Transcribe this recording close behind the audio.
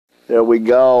There we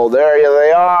go. There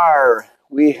they are.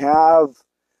 We have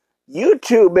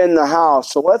YouTube in the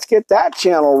house, so let's get that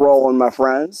channel rolling, my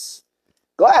friends.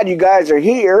 Glad you guys are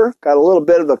here. Got a little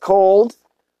bit of the cold.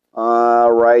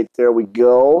 Right, there we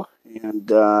go.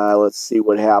 And let's see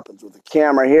what happens with the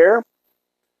camera here.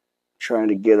 Trying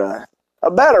to get a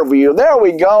better view. There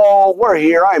we go. We're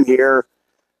here. I'm here.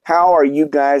 How are you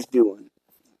guys doing?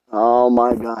 Oh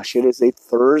my gosh, it is a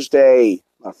Thursday,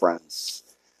 my friends.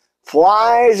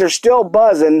 Flies are still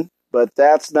buzzing, but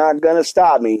that's not going to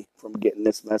stop me from getting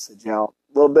this message out.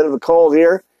 A little bit of a cold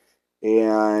here,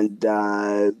 and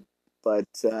but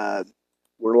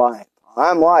we're live.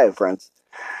 I'm live, friends.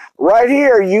 Right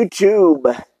here,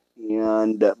 YouTube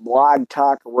and Blog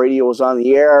Talk Radio is on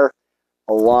the air,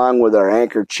 along with our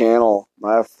Anchor channel.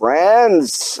 My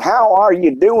friends, how are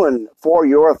you doing for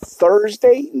your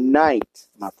Thursday night,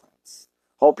 my friends?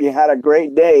 Hope you had a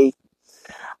great day.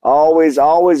 Always,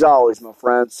 always, always, my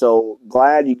friends. So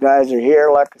glad you guys are here.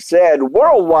 Like I said,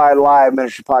 Worldwide Live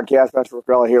Ministry Podcast. Pastor Rick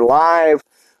Rella here live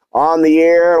on the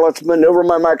air. Let's maneuver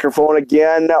my microphone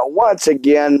again. Once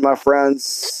again, my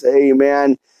friends.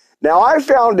 Amen. Now, I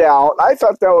found out, I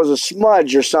thought that was a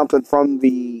smudge or something from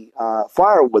the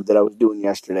firewood that I was doing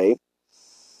yesterday.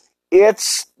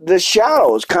 It's the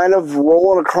shadows kind of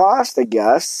rolling across, I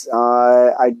guess.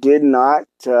 I did not.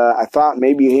 I thought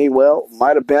maybe, hey, well,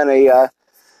 might have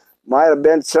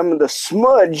been some of the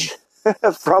smudge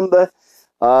from the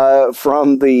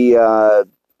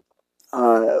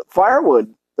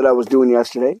firewood that I was doing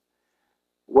yesterday.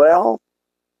 Well,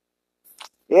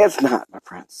 it's not, my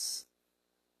friends.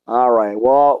 All right.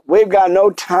 Well, we've got no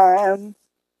time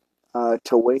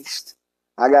to waste.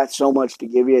 I got so much to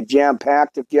give you.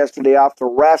 Jam-packed. Took yesterday off to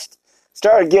rest.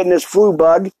 Started getting this flu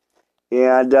bug.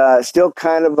 And still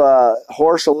kind of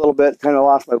hoarse a little bit. Kind of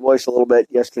lost my voice a little bit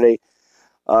yesterday.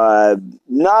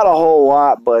 Not a whole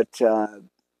lot, but, you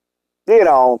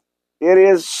know, it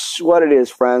is what it is,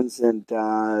 friends. And,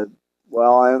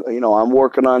 well, I'm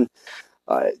working on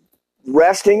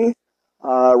resting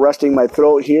my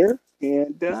throat here.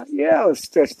 And, yeah, it's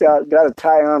stretched out. Got a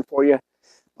tie on for you,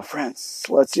 my friends.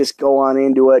 Let's just go on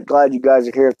into it. Glad you guys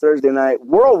are here Thursday night.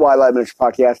 Worldwide Live Ministry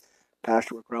Podcast.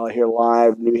 Pastor Rick Rella here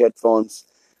live. New headphones.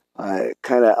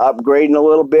 Kind of upgrading a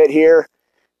little bit here.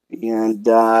 And,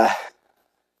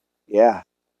 yeah.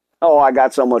 Oh, I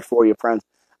got so much for you, friends.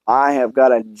 I have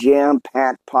got a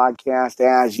jam-packed podcast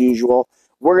as usual.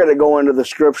 We're going to go into the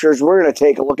scriptures. We're going to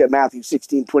take a look at Matthew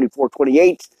 16, 24,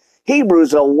 28,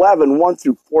 Hebrews 11, 1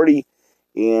 through 40,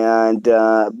 and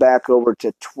back over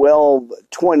to 12,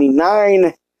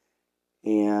 29,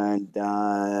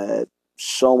 and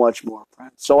so much more,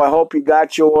 friends. So I hope you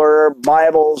got your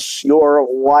Bibles, your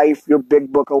life, your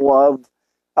big book of love,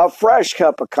 a fresh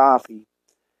cup of coffee,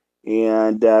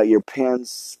 and your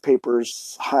pens,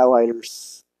 papers,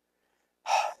 highlighters.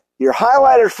 Your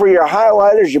highlighters for your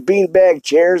highlighters, your beanbag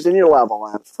chairs, and your lava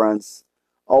lamps, friends.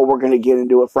 Oh, we're going to get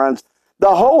into it, friends.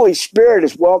 The Holy Spirit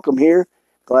is welcome here.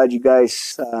 Glad you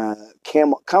guys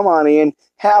come on in.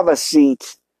 Have a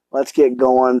seat. Let's get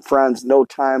going, friends. No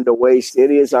time to waste.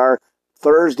 It is our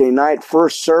Thursday night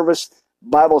first service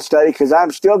Bible study, because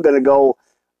I'm still going to go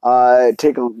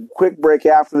take a quick break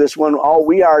after this one. Oh,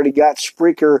 we already got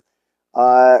Spreaker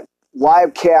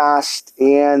live cast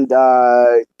and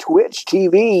Twitch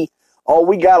TV. Oh,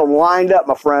 we got them lined up,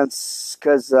 my friends,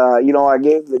 because, I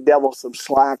gave the devil some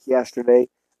slack yesterday.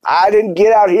 I didn't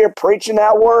get out here preaching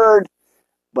that word,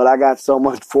 but I got so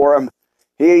much for him.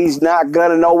 He's not going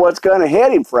to know what's going to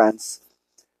hit him, friends.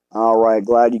 All right,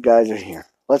 glad you guys are here.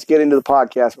 Let's get into the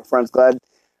podcast, my friends. Glad,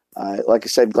 like I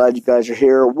said, glad you guys are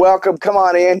here. Welcome. Come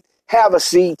on in. Have a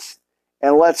seat.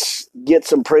 And let's get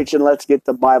some preaching. Let's get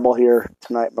the Bible here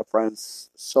tonight, my friends.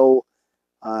 So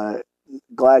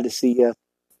glad to see you.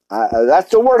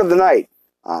 That's the word of the night.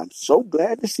 I'm so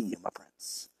glad to see you, my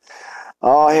friends.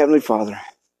 Oh, Heavenly Father,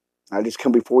 I just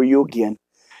come before you again.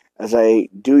 As I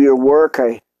do your work,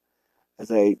 as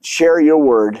I share your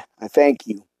word, I thank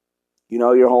you. You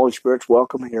know, your Holy Spirit's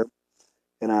welcome here.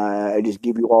 And I just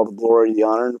give you all the glory, the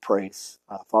honor, and the praise.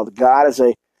 Father God, as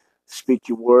I speak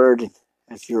your word,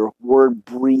 as your word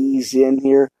breathes in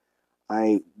here,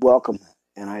 I welcome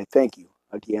and I thank you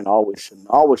again, always. And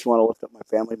always want to lift up my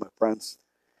family, my friends.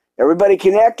 Everybody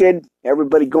connected,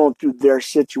 everybody going through their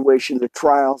situation, the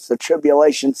trials, the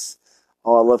tribulations.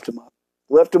 Oh, I lift them up.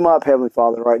 Lift them up, Heavenly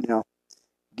Father, right now.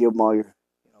 Give them all your,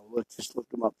 let's just lift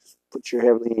them up. Just put your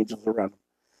heavenly angels around them.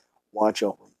 Watch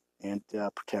over them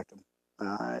and protect them.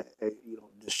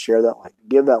 Just share that light.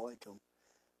 Give that light to them.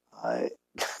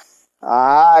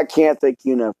 I can't thank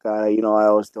you enough, God. I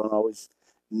always don't always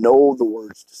know the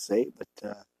words to say, but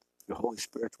your Holy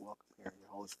Spirit's welcome here. Your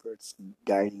Holy Spirit's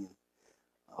guiding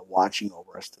and watching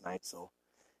over us tonight. So,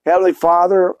 Heavenly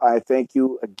Father, I thank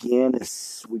you again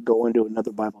as we go into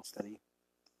another Bible study.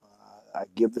 I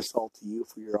give this all to you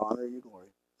for your honor and your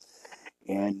glory.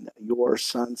 And your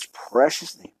Son's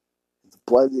precious name, the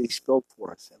blood that he spilled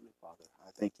for us, Heavenly Father.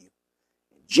 I thank you.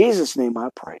 In Jesus' name I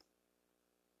pray.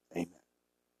 Amen.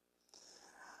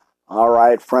 All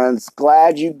right, friends.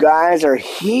 Glad you guys are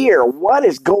here. What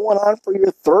is going on for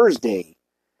your Thursday?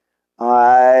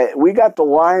 We got the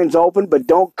lines open, but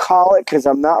don't call it because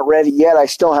I'm not ready yet. I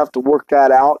still have to work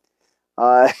that out.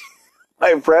 My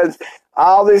friends,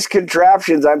 all these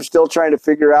contraptions, I'm still trying to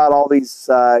figure out all these,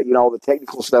 the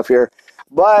technical stuff here.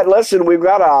 But listen, we've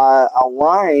got a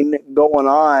line going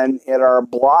on at our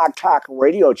Blog Talk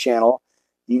Radio channel.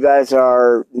 You guys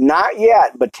are not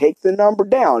yet, but take the number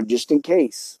down just in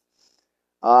case.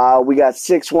 We got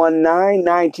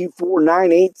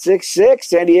 619-924-9866,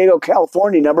 San Diego,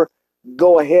 California number.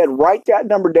 Go ahead, write that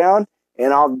number down,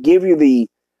 and I'll give you the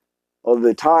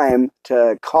time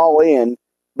to call in,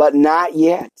 but not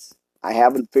yet. I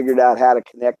haven't figured out how to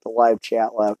connect the live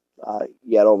chat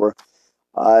yet over.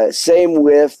 Same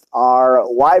with our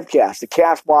live cast, the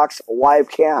Castbox live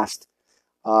cast.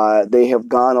 They have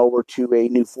gone over to a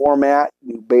new format,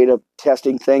 new beta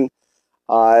testing thing.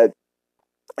 And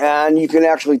you can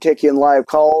actually take in live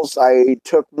calls. I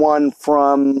took one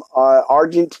from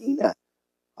Argentina,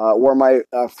 where my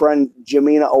friend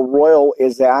Jimena O'Royal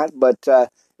is at. But it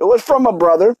was from a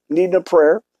brother needing a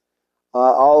prayer,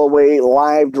 all the way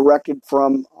live directed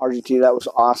from Argentina. That was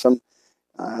awesome.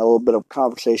 I had a little bit of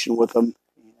conversation with him.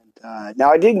 And,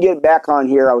 now, I didn't get back on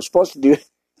here. I was supposed to do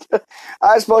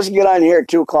I was supposed to get on here at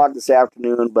 2 o'clock this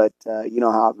afternoon, but you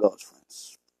know how it goes,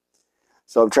 friends.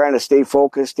 So I'm trying to stay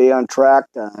focused, stay on track.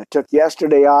 I took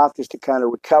yesterday off just to kind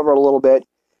of recover a little bit.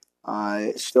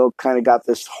 I still kind of got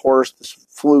this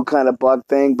flu kind of bug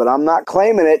thing, but I'm not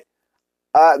claiming it.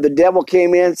 The devil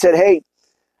came in and said, hey,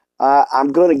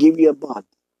 I'm going to give you a bug.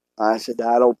 I said,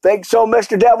 I don't think so,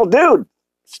 Mr. Devil. Dude,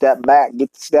 step back,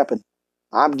 get to stepping.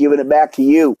 I'm giving it back to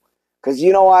you. Because,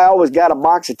 I always got a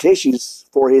box of tissues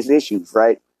for his issues,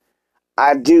 right?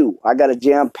 I do. I got a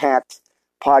jam-packed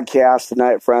podcast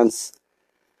tonight, friends.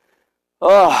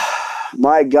 Oh,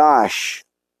 my gosh.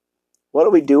 What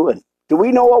are we doing? Do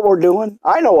we know what we're doing?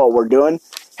 I know what we're doing.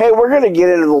 Hey, we're going to get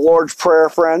into the Lord's Prayer,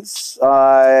 friends.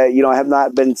 I have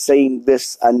not been saying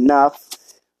this enough,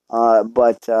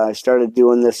 but I started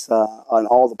doing this on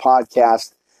all the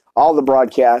podcasts, all the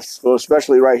broadcasts, well,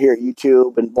 especially right here at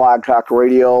YouTube and Blog Talk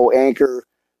Radio, Anchor,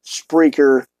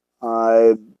 Spreaker,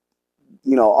 all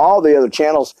the other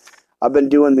channels. I've been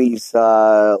doing these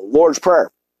Lord's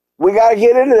Prayer. We got to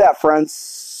get into that,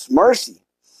 friends. Mercy.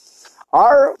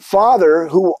 Our Father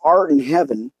who art in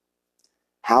heaven,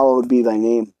 hallowed be thy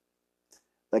name.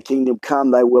 Thy kingdom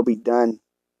come, thy will be done,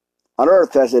 on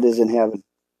earth as it is in heaven.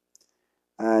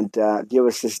 And give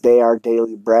us this day our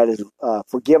daily bread.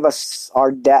 Forgive us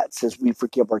our debts as we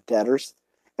forgive our debtors.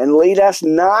 And lead us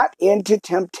not into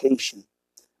temptation,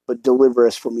 but deliver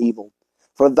us from evil.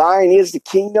 For thine is the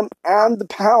kingdom and the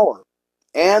power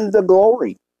and the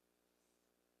glory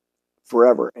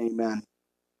forever. Amen.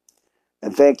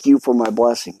 And thank you for my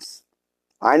blessings.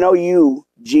 I know you,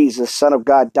 Jesus, Son of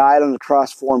God, died on the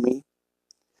cross for me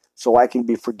so I can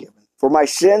be forgiven for my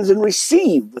sins and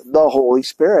receive the Holy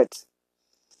Spirit.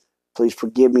 Please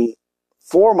forgive me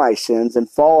for my sins and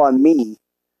fall on me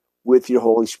with your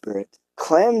Holy Spirit.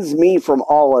 Cleanse me from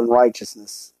all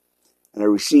unrighteousness, and I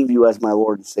receive you as my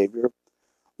Lord and Savior.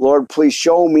 Lord, please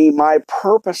show me my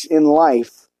purpose in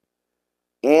life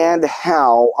and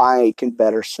how I can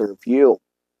better serve you.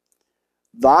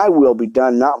 Thy will be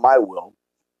done, not my will.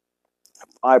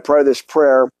 I pray this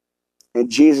prayer in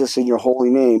Jesus, in your holy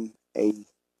name. Amen.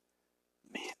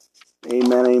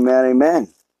 Amen, amen, amen.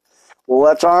 Well,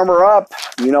 let's armor up.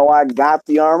 I got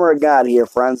the armor of God here,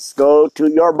 friends. Go to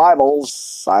your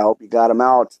Bibles. I hope you got them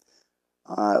out.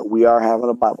 We are having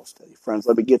a Bible study, friends.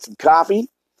 Let me get some coffee.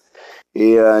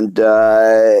 And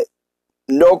no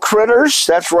critters,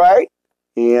 that's right.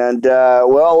 And, a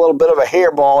little bit of a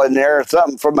hairball in there or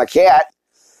something from my cat.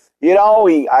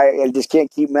 I just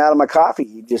can't keep him out of my coffee.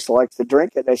 He just likes to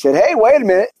drink it. I said, hey, wait a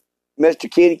minute,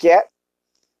 Mr. Kitty Cat.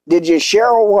 Did you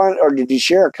share one or did you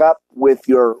share a cup with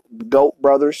your goat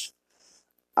brothers?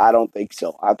 I don't think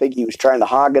so. I think he was trying to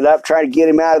hog it up, trying to get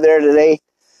him out of there today.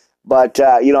 But,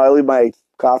 I leave my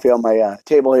coffee on my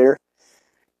table here.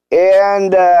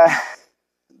 And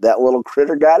that little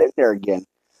critter got in there again.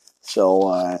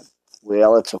 So,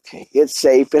 it's okay. It's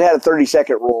safe. It had a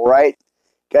 30-second rule, right?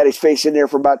 Got his face in there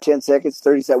for about 10 seconds,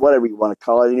 30 seconds, whatever you want to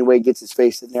call it. Anyway, gets his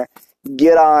face in there.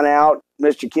 Get on out.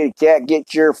 Mr. Kitty Cat,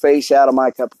 get your face out of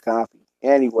my cup of coffee.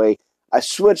 Anyway, I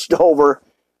switched over.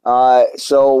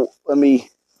 So let me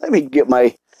get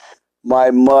my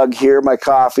mug here, my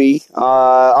coffee.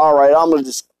 All right,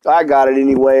 I got it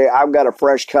anyway. I've got a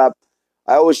fresh cup.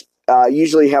 I always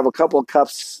usually have a couple of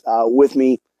cups with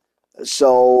me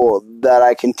so that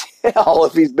I can tell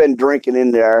if he's been drinking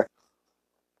in there.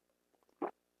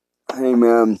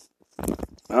 Amen.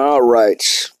 All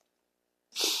right.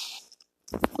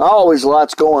 Always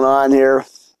lots going on here.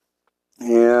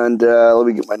 And let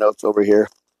me get my notes over here.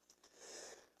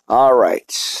 All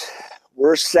right.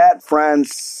 We're set,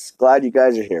 friends. Glad you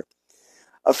guys are here.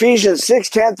 Ephesians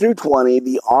 6:10 through 20,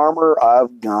 the armor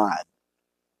of God.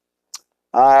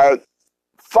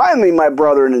 Finally, my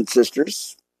brethren and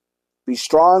sisters, be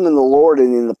strong in the Lord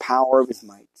and in the power of his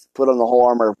might. Put on the whole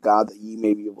armor of God that ye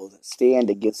may be able to stand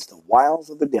against the wiles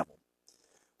of the devil.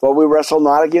 For we wrestle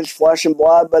not against flesh and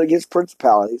blood, but against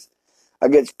principalities,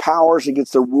 against powers,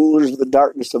 against the rulers of the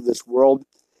darkness of this world,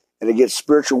 and against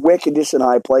spiritual wickedness in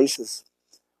high places.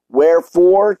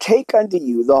 Wherefore, take unto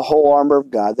you the whole armor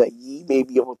of God, that ye may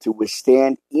be able to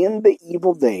withstand in the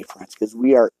evil day, friends, because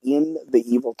we are in the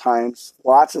evil times.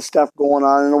 Lots of stuff going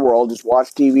on in the world. Just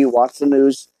watch TV, watch the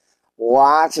news.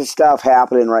 Lots of stuff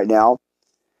happening right now.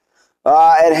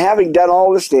 And having done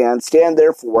all to stand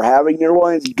therefore, having your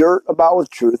loins girt about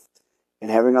with truth, and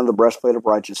having on the breastplate of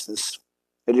righteousness,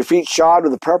 and your feet shod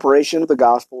with the preparation of the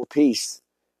gospel of peace.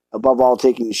 Above all,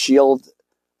 taking the shield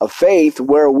of faith,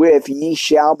 wherewith ye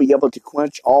shall be able to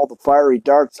quench all the fiery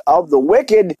darts of the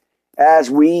wicked,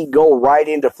 as we go right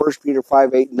into 1 Peter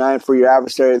 5:8-9. For your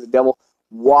adversary, the devil,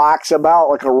 walks about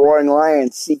like a roaring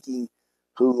lion, seeking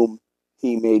whom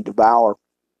he may devour.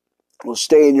 Well,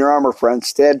 stay in your armor, friends,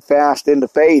 steadfast in the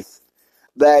faith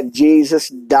that Jesus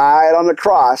died on the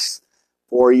cross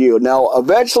for you. Now,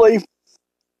 eventually,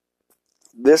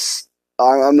 I'm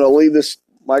going to leave this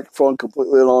microphone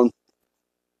completely alone.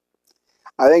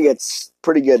 I think it's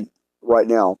pretty good right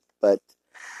now, but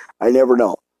I never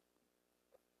know.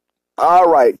 All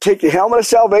right, take the helmet of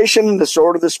salvation, the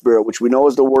sword of the Spirit, which we know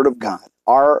is the Word of God,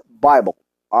 our Bible,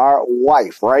 our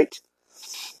life, right?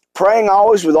 Praying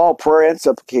always with all prayer and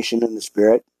supplication in the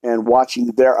Spirit, and watching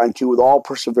thereunto with all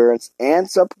perseverance and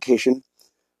supplication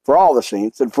for all the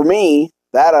saints. And for me,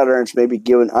 that utterance may be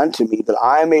given unto me, that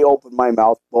I may open my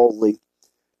mouth boldly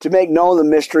to make known the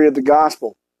mystery of the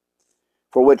gospel,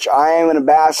 for which I am an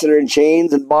ambassador in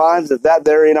chains and bonds, that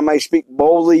therein I may speak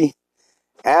boldly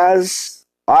as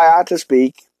I ought to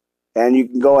speak. And you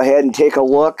can go ahead and take a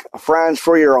look, friends,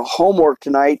 for your homework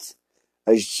tonight.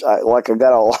 I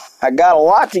got a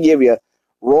lot to give you.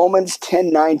 Romans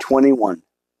 10:9-21,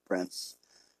 friends.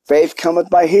 Faith cometh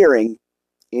by hearing,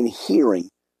 and hearing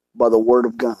by the word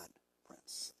of God,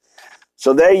 friends.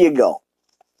 So there you go.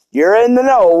 You're in the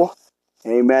know.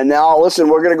 Amen. Now, listen,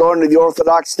 we're going to go into the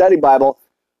Orthodox Study Bible.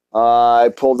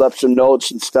 I pulled up some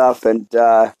notes and stuff, and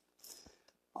I'm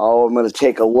going to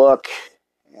take a look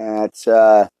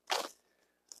at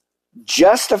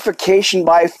justification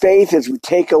by faith as we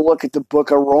take a look at the book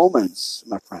of Romans,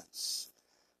 my friends.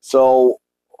 So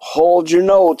hold your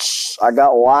notes. I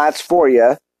got lots for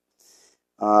you,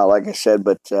 like I said,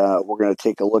 but we're going to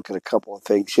take a look at a couple of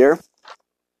things here.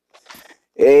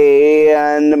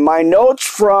 And my notes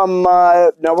from,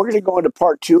 now we're going to go into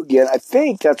part 2 again. I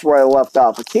think that's where I left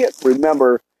off. I can't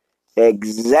remember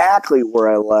exactly where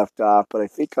I left off, but I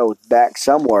think I was back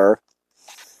somewhere.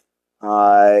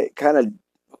 Kind of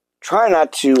try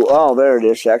not to, oh, there it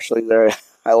is. Actually, there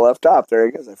I left off. There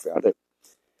it is. I found it.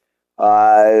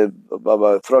 I'll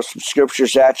throw some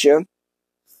scriptures at you.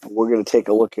 We're going to take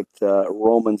a look at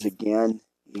Romans again,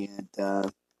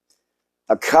 and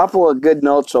a couple of good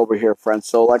notes over here, friends.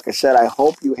 So like I said, I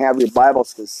hope you have your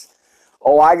Bibles, because,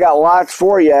 I got lots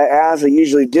for you, as I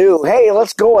usually do. Hey,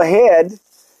 let's go ahead,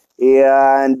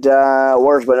 and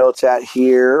where's my notes at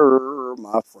here,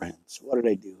 my friends? What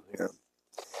did I do here?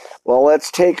 Well,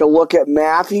 let's take a look at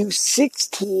Matthew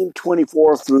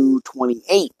 16:24 through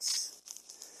 28.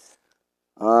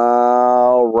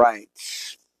 All right.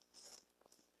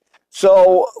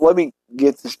 So let me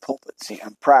get this pulpit. See,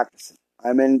 I'm practicing.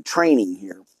 I'm in training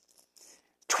here.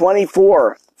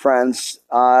 24, friends.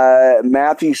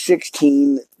 Matthew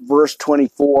 16, verse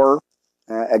 24.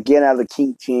 Again, out of the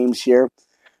King James here.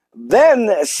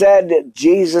 Then said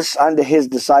Jesus unto his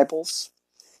disciples,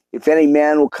 if any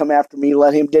man will come after me,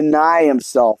 let him deny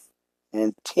himself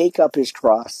and take up his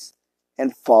cross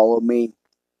and follow me.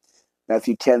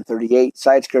 Matthew 10:38,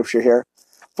 side scripture here.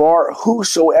 For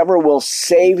whosoever will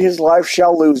save his life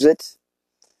shall lose it,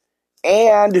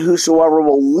 and whosoever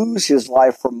will lose his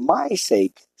life for my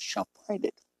sake shall find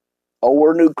it. Oh,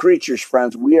 we're new creatures,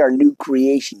 friends. We are new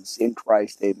creations in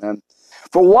Christ. Amen.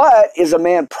 For what is a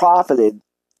man profited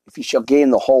if he shall gain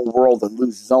the whole world and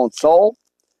lose his own soul?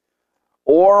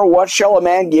 Or what shall a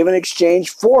man give in exchange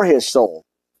for his soul?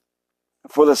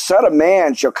 For the Son of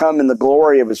Man shall come in the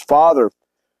glory of his Father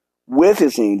with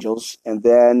his angels, and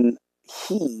then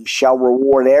he shall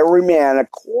reward every man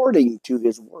according to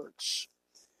his works.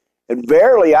 And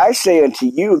verily I say unto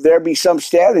you, there be some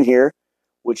standing here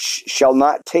which shall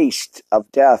not taste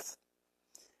of death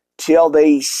till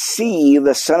they see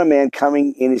the Son of Man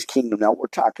coming in his kingdom. Now, we're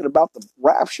talking about the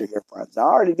rapture here, friends. I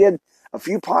already did a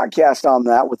few podcasts on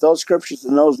that with those scriptures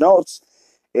and those notes.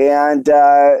 And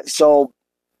so,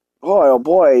 boy, oh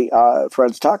boy,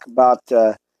 friends, talk about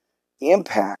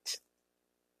impact.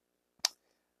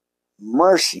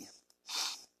 Mercy.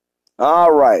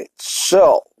 All right.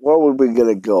 So, where were we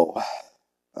going to go?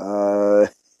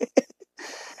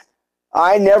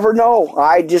 I never know.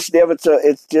 I just never.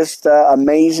 It's just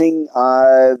amazing.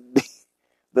 The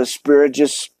Spirit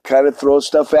just kind of throws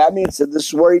stuff at me and said, "This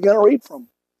is where you're going to read from."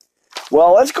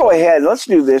 Well, let's go ahead. Let's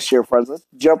do this here, friends. Let's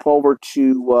jump over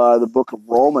to the book of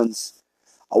Romans.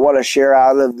 I want to share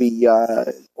out of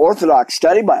the Orthodox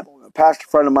Study Bible. A pastor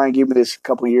friend of mine gave me this a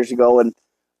couple of years ago, and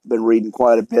I've been reading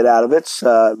quite a bit out of it. It's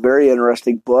a very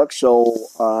interesting book, so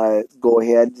go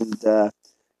ahead and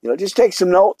just take some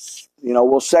notes.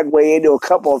 We'll segue into a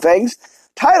couple of things.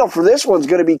 Title for this one's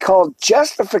going to be called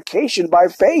Justification by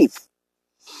Faith.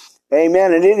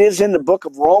 Amen. And it is in the book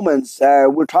of Romans.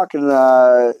 We're talking,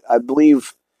 I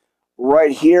believe,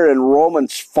 right here in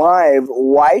Romans 5,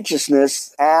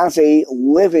 righteousness as a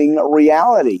living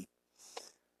reality.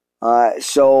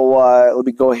 So let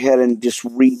me go ahead and just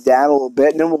read that a little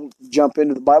bit, and then we'll jump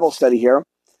into the Bible study here.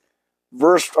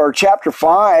 Chapter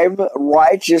 5,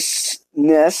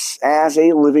 righteousness as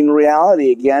a living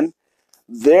reality again.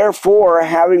 Therefore,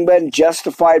 having been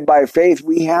justified by faith,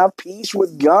 we have peace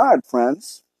with God,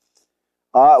 friends,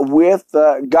 with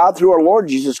God through our Lord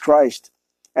Jesus Christ,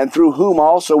 and through whom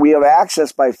also we have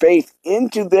access by faith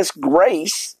into this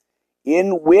grace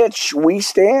in which we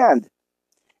stand,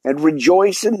 and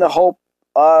rejoice in the hope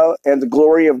and the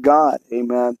glory of God.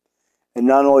 Amen. And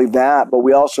not only that, but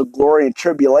we also glory in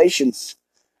tribulations,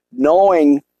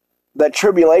 knowing that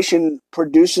tribulation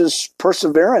produces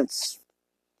perseverance,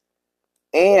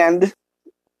 and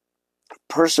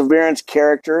perseverance,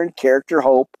 character, and character,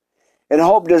 hope. And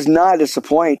hope does not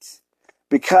disappoint,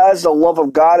 because the love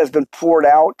of God has been poured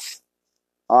out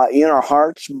in our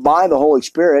hearts by the Holy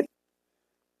Spirit,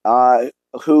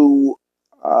 who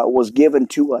was given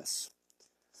to us.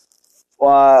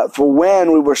 For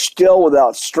when we were still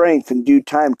without strength, in due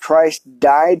time Christ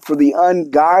died for the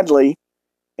ungodly,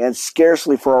 and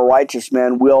scarcely for a righteous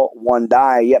man will one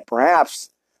die. Yet perhaps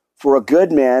for a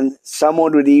good man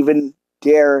someone would even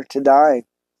dare to die.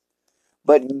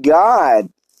 But God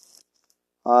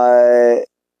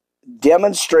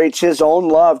demonstrates his own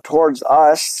love towards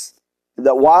us,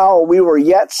 that while we were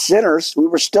yet sinners, we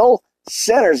were still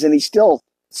sinners, and he still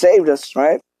saved us,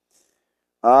 right?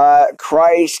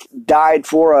 Christ died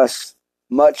for us.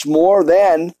 Much more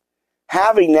then,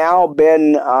 having now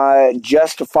been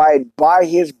justified by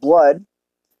his blood,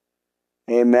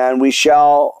 amen, we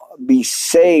shall be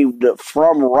saved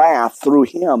from wrath through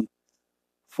him.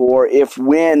 For if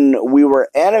when we were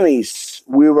enemies,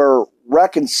 we were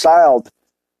reconciled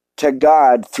to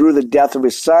God through the death of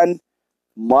his Son,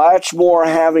 much more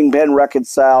having been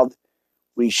reconciled,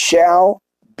 we shall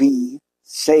be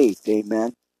saved.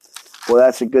 Amen. Well,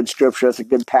 that's a good scripture. That's a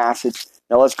good passage.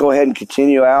 Now let's go ahead and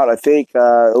continue out. I think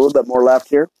a little bit more left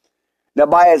here. Now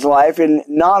by his life, and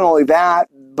not only that,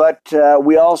 but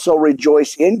we also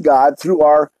rejoice in God through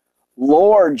our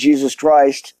Lord Jesus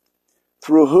Christ,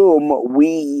 through whom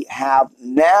we have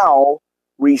now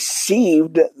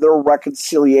received the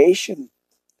reconciliation.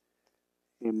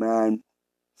 Amen.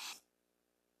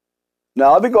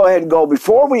 Now let me go ahead and go,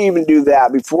 before we even do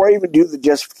that, before I even do the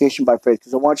justification by faith,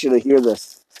 because I want you to hear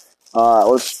this.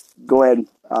 Let's go ahead.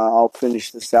 I'll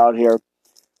finish this out here.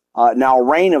 Now,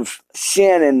 reign of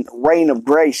sin and reign of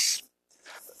grace.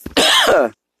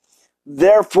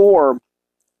 Therefore,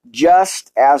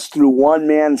 just as through one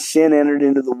man sin entered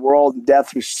into the world, and death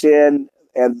through sin,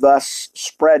 and thus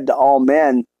spread to all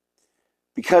men,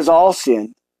 because all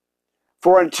sinned.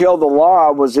 For until the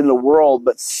law was in the world,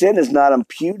 but sin is not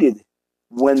imputed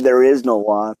when there is no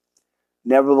law.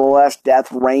 Nevertheless,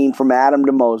 death reigned from Adam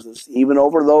to Moses, even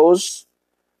over those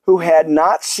who had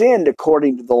not sinned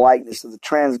according to the likeness of the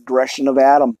transgression of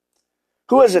Adam,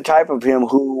 who is a type of him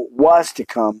who was to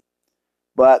come.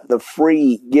 But the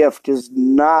free gift is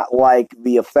not like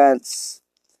the offense.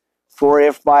 For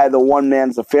if by the one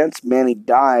man's offense many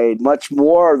died, much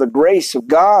more the grace of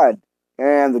God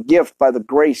and the gift by the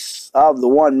grace of the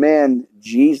one man,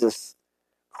 Jesus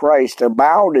Christ,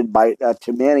 abounded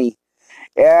to many.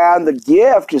 And the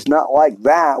gift is not like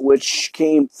that which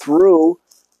came through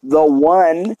the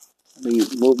one, let me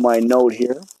move my note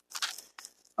here,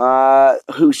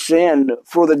 who sinned.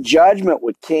 For the judgment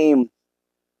which came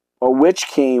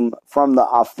from the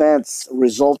offense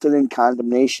resulted in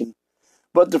condemnation.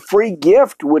 But the free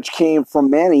gift which came from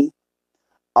many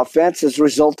offenses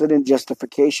resulted in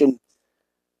justification.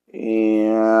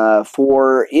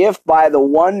 For if by the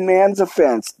one man's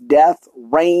offense death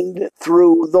reigned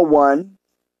through the one,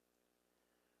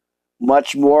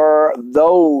 much more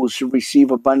those who receive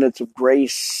abundance of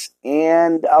grace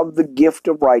and of the gift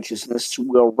of righteousness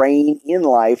will reign in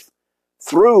life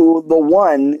through the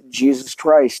one, Jesus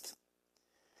Christ.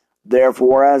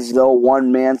 Therefore, as though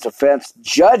one man's offense,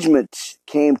 judgment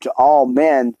came to all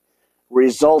men,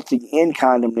 resulting in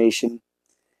condemnation,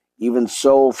 even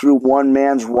so through one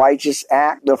man's righteous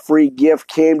act, the free gift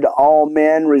came to all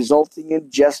men, resulting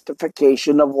in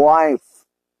justification of life.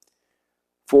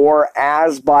 For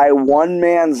as by one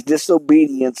man's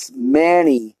disobedience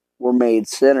many were made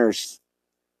sinners,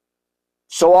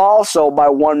 so also by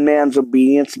one man's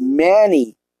obedience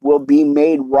many will be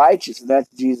made righteous. And that's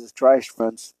Jesus Christ,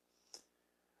 friends.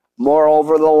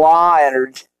 Moreover, the law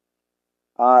entered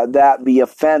that the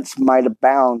offense might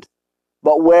abound.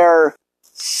 But where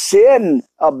sin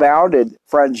abounded,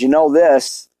 friends, you know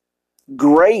this,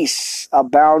 grace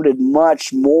abounded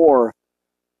much more,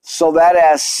 so that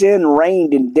as sin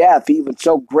reigned in death, even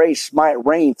so grace might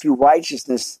reign through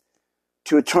righteousness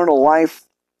to eternal life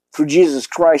through Jesus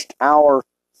Christ our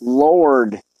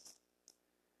Lord.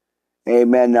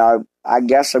 Amen. I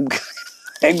guess I'm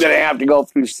going to have to go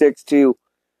through 6 too,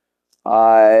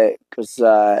 because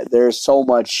there's so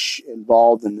much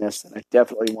involved in this, and I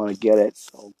definitely want to get it.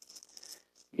 So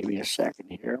give me a second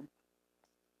here.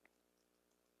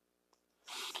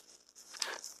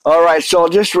 All right, so I'll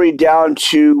just read down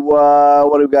to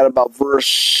what we've got about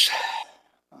verse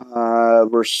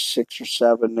 6 or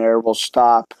 7 there. We'll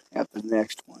stop at the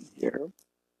next one here.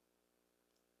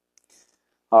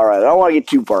 All right, I don't want to get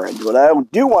too far into it. I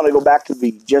do want to go back to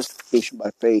the justification by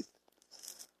faith.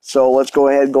 So let's go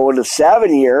ahead and go into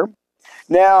 7 here.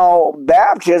 Now,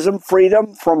 baptism,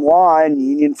 freedom from law, and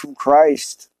union from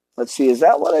Christ. Let's see, is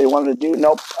that what I wanted to do?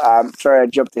 Nope. I'm sorry, I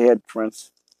jumped ahead,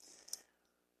 friends.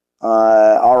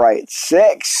 All right,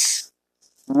 6.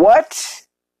 What?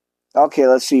 Okay,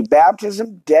 let's see.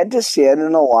 Baptism, dead to sin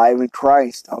and alive in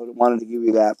Christ. I wanted to give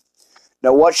you that.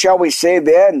 Now, what shall we say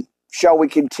then? Shall we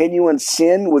continue in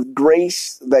sin with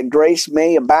grace, that grace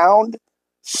may abound?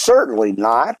 Certainly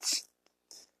not.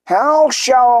 How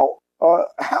shall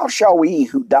we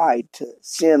who died to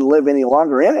sin live any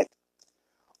longer in it?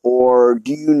 Or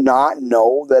do you not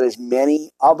know that as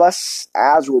many of us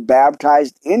as were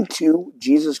baptized into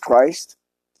Jesus Christ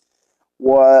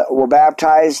were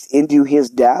baptized into his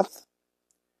death?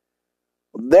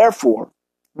 Therefore,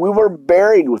 we were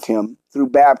buried with him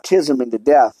through baptism into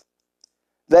death,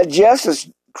 that just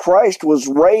as Christ was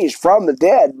raised from the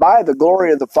dead by the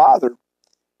glory of the Father,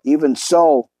 even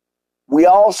so we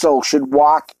also should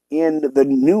walk in the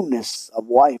newness of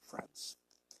life, friends.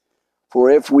 For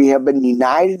if we have been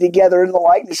united together in the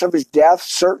likeness of his death,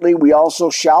 certainly we also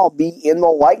shall be in the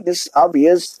likeness of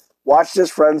his, watch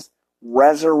this, friends,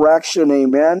 resurrection.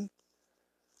 Amen.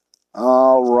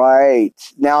 All right.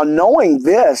 Now, knowing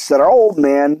this, that our old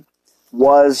man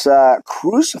was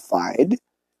crucified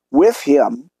with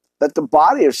him, that the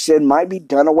body of sin might be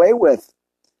done away with,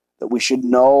 that we should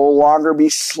no longer be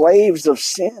slaves of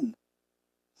sin.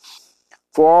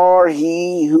 For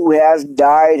he who has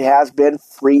died has been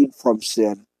freed from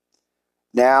sin.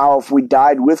 Now, if we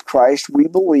died with Christ, we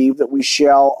believe that we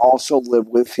shall also live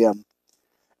with him.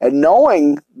 And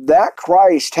knowing that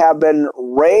Christ, have been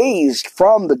raised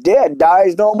from the dead,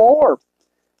 dies no more,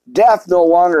 death no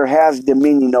longer has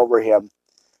dominion over him.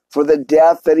 For the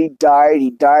death that he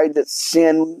died that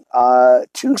sin,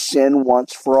 to sin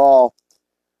once for all.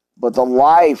 But the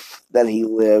life that he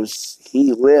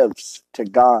lives to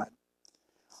God.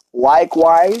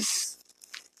 Likewise,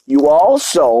 you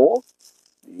also,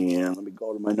 and let me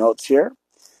go to my notes here,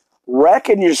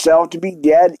 reckon yourself to be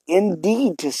dead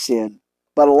indeed to sin,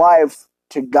 but alive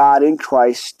to God in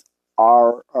Christ,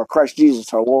 our Christ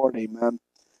Jesus our Lord. Amen.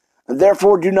 And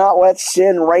therefore do not let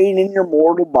sin reign in your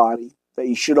mortal body, that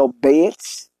you should obey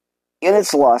it in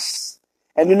its lusts,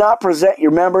 and do not present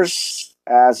your members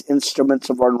as instruments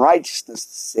of unrighteousness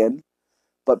to sin,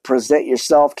 but present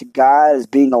yourself to God as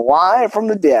being alive from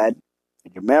the dead,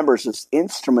 and your members as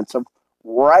instruments of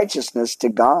righteousness to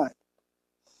God.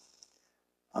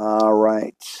 All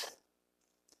right.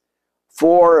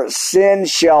 For sin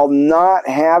shall not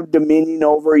have dominion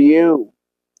over you,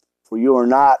 for you are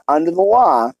not under the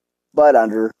law, but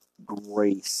under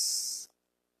grace.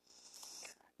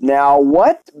 Now,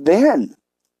 what then?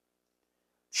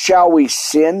 Shall we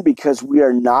sin because we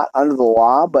are not under the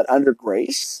law, but under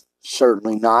grace?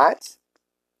 Certainly not.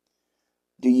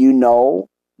 Do you know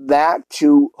that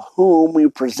to whom you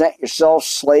present yourselves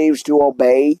slaves to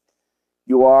obey,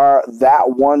 you are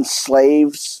that one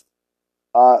slaves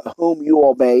whom you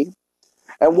obey?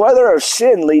 And whether of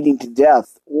sin leading to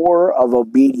death, or of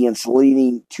obedience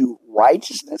leading to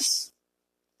righteousness?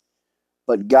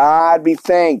 But God be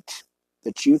thanked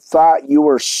that you thought you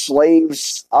were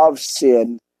slaves of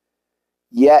sin,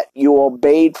 yet you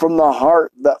obeyed from the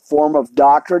heart that form of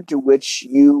doctrine to which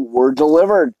you were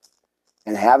delivered.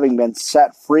 And having been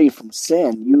set free from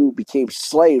sin, you became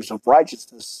slaves of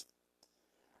righteousness.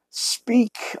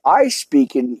 I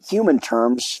speak in human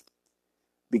terms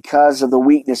because of the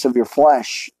weakness of your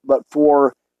flesh, but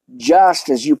for just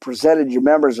as you presented your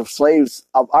members of slaves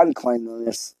of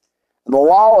uncleanness, and the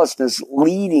lawlessness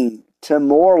leading to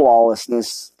more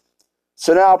lawlessness,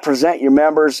 so now present your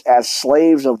members as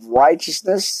slaves of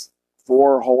righteousness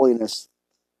for holiness.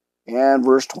 And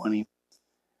verse 20.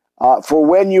 For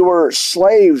when you were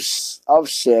slaves of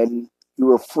sin, you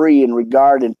were free in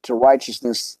regard to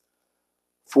righteousness.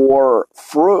 For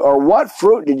fruit, or what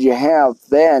fruit did you have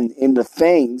then in the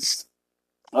things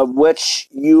of which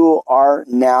you are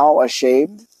now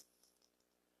ashamed?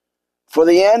 For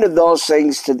the end of those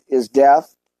things is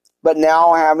death. But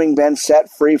now, having been set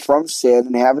free from sin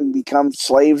and having become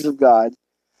slaves of God,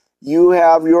 you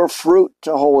have your fruit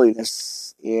to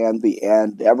holiness, and the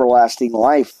end, everlasting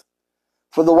life.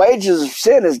 For the wages of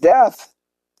sin is death,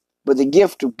 but the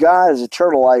gift of God is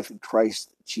eternal life in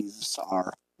Christ Jesus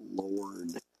our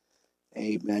Lord.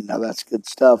 Amen. Now that's good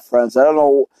stuff, friends. I don't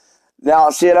know.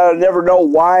 Now, see, I never know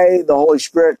why the Holy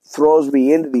Spirit throws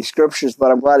me into these scriptures,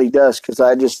 but I'm glad He does, because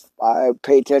I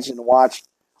pay attention to watch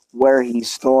where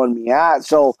He's throwing me at.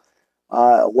 So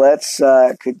let's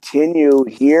continue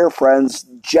here, friends.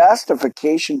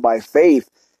 Justification by faith,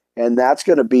 and that's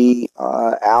going to be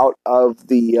out of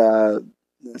the.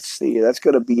 That's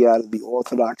going to be out of the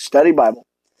Orthodox Study Bible.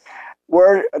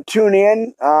 Tune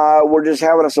in. We're just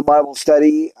having us a Bible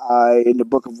study in the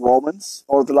book of Romans,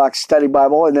 Orthodox Study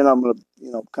Bible, and then I'm going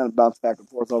to, kind of bounce back and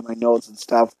forth on my notes and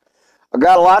stuff. I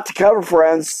got a lot to cover,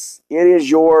 friends. It is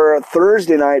your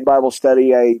Thursday night Bible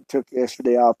study. I took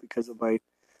yesterday off because of my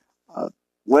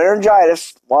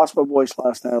laryngitis. Lost my voice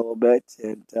last night a little bit,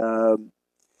 and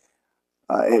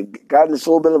I had gotten this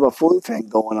little bit of a flu thing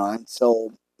going on.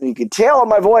 So you can tell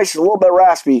my voice is a little bit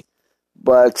raspy,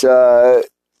 but I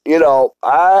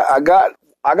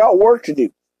got work to do.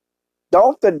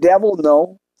 Don't the devil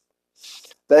know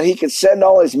that he can send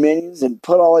all his minions and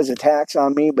put all his attacks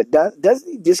on me? But doesn't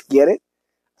he just get it?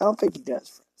 I don't think he does,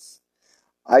 friends.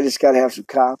 I just got to have some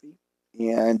coffee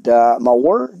and my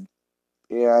word.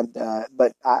 And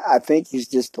but I think he's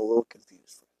just a little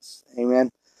confused, friends.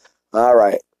 Amen. All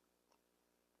right.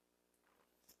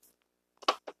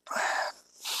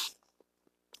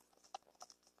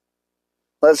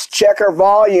 Let's check our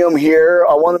volume here.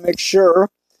 I want to make sure.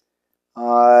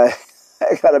 I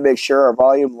got to make sure our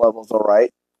volume level's all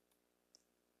right.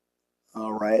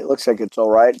 All right. Looks like it's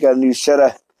all right. Got a new set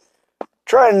of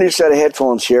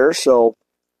headphones here. So,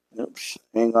 oops.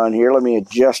 Hang on here. Let me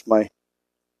adjust my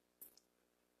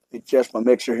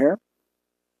mixer here.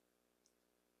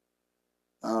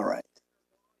 All right.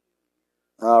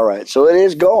 All right. So it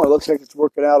is going. Looks like it's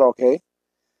working out okay.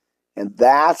 And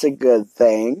that's a good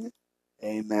thing.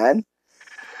 Amen.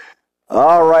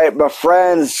 All right, my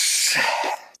friends.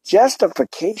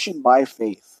 Justification by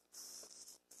faith.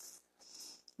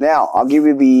 Now, I'll give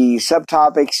you the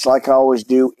subtopics like I always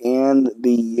do and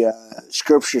the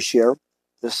scriptures here.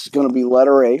 This is going to be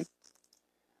letter A.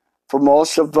 For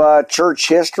most of church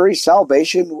history,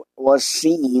 salvation was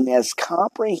seen as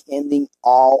comprehending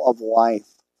all of life.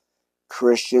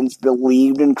 Christians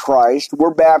believed in Christ,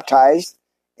 were baptized,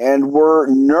 and were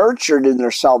nurtured in their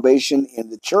salvation in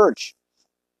the church.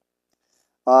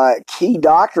 Key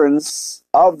doctrines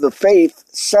of the faith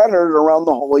centered around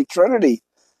the Holy Trinity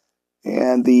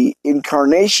and the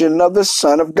incarnation of the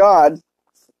Son of God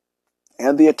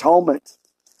and the atonement.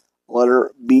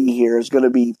 Letter B here is going to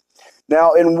be,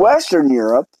 now in Western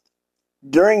Europe,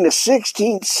 during the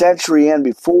 16th century and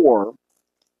before,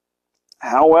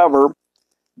 however,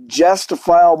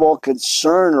 justifiable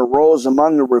concern arose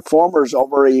among the reformers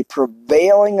over a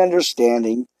prevailing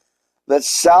understanding that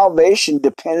salvation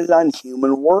depended on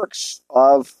human works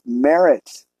of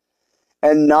merit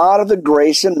and not of the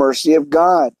grace and mercy of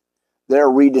God. Their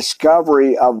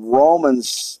rediscovery of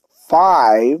Romans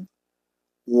 5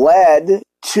 led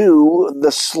to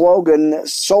the slogan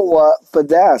Sola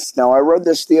Fides. Now, I read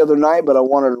this the other night, but I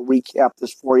wanted to recap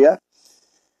this for you.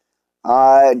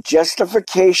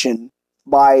 Justification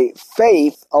by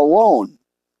faith alone.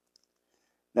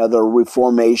 Now, the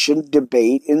Reformation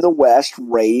debate in the West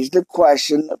raised a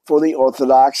question for the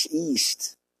Orthodox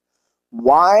East.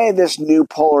 Why this new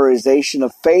polarization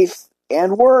of faith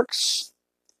and works?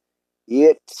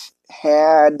 It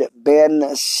had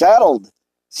been settled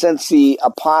since the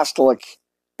apostolic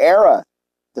era.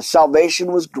 The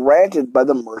salvation was granted by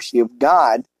the mercy of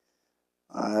God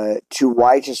to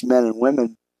righteous men and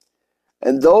women.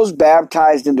 And those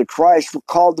baptized into Christ were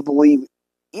called to believe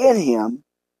in him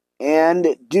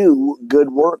and do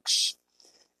good works.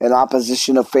 An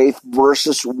opposition of faith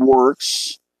versus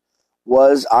works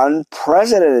was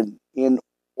unprecedented in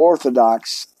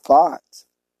Orthodox thought.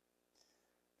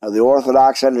 Now, the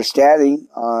Orthodox understanding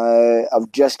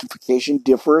of justification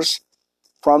differs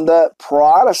from the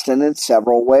Protestant in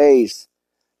several ways.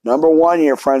 Number one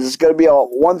here, friends, it's going to be a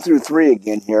 1 through 3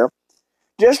 again here.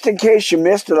 Just in case you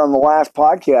missed it on the last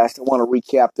podcast, I want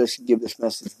to recap this and give this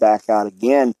message back out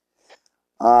again.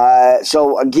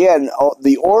 So again,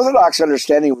 the Orthodox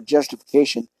understanding of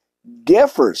justification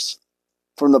differs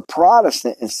from the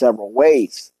Protestant in several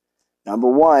ways. Number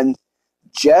one,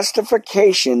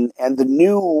 justification and the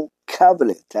new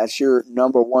covenant. That's your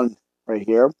number one right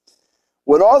here.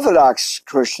 When Orthodox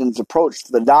Christians approach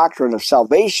the doctrine of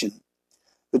salvation,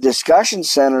 the discussion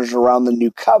centers around the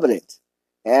new covenant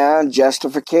and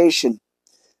justification.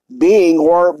 Being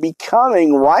or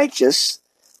becoming righteous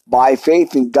by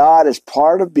faith in God is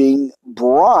part of being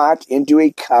brought into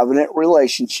a covenant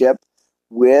relationship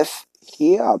with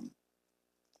him.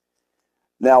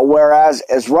 Now, whereas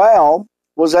Israel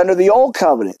was under the old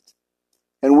covenant,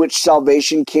 in which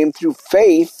salvation came through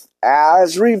faith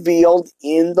as revealed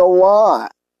in the law.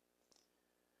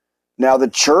 Now the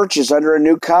church is under a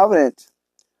new covenant.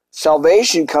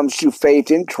 Salvation comes through faith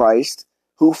in Christ,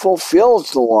 who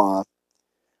fulfills the law.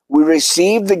 We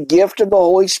receive the gift of the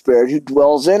Holy Spirit who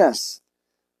dwells in us,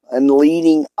 and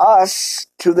leading us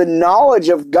to the knowledge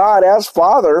of God as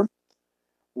Father,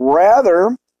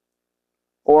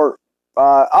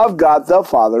 of God the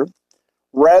Father,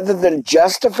 rather than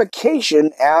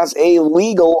justification as a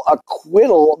legal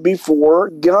acquittal before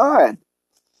God.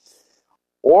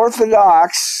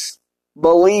 Orthodox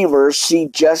believers see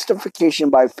justification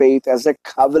by faith as a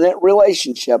covenant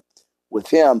relationship with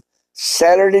him,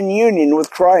 centered in union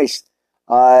with Christ.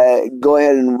 Go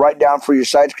ahead and write down for your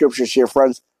side scriptures here,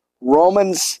 friends.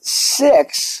 Romans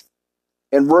 6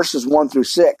 and verses 1 through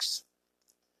 6.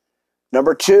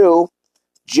 Number 2,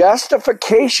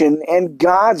 justification and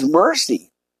God's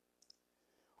mercy.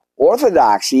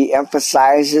 Orthodoxy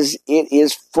emphasizes it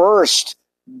is first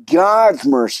God's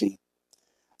mercy,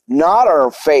 not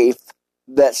our faith,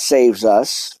 that saves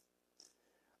us.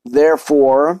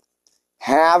 Therefore,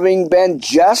 having been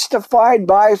justified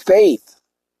by faith,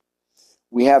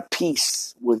 we have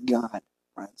peace with God,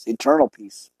 friends, eternal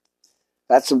peace.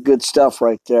 That's some good stuff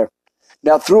right there.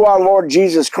 Now, through our Lord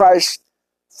Jesus Christ,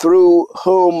 through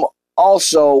whom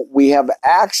also we have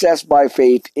access by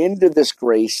faith into this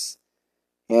grace,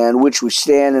 and which we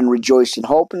stand and rejoice in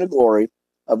hope and the glory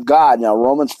of God. Now,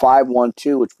 Romans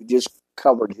 5:1-2, which we just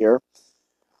covered here.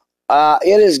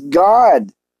 It is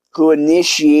God who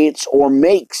initiates or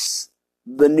makes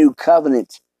the new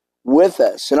covenant with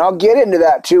us. And I'll get into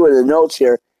that too in the notes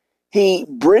here. He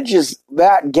bridges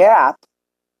that gap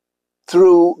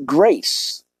through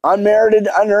grace. Unmerited,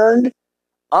 unearned,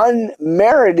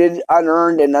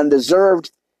 and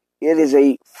undeserved. It is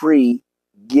a free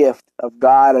gift of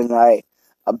God. And I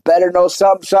better know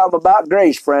something about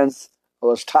grace, friends. I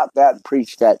was taught that and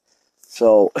preached that.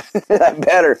 So I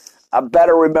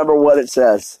better remember what it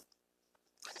says.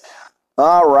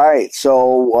 All right,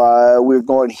 so we're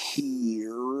going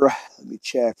here. Let me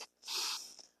check.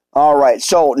 All right,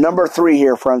 so number 3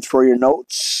 here, friends, for your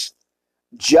notes.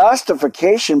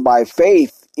 Justification by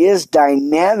faith is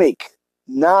dynamic,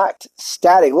 not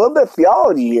static. A little bit of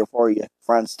theology here for you,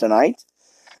 friends, tonight.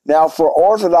 Now, for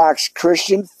Orthodox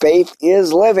Christian, faith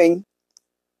is living,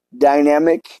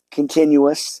 dynamic,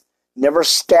 continuous, never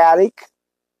static,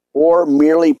 or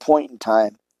merely point in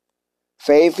time.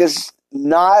 Faith is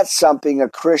not something a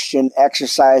Christian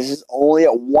exercises only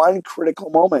at one critical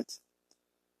moment,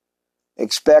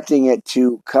 expecting it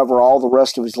to cover all the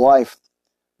rest of his life.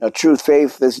 Now, true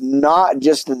faith is not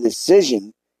just a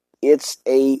decision, it's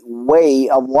a way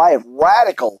of life,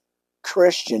 radical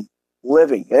Christian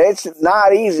living. It's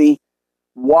not easy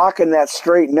walking that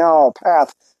straight and narrow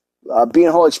path, being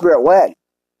Holy Spirit led.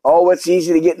 Oh, it's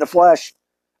easy to get in the flesh.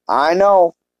 I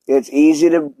know it's easy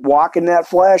to walk in that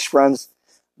flesh, friends,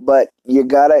 but you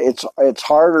gotta. It's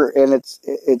harder, and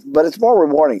but it's more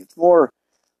rewarding. It's more.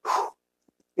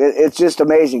 It's just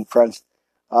amazing, friends.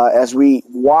 As we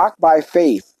walk by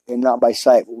faith and not by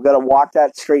sight, we've got to walk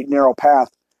that straight and narrow path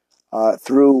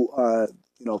through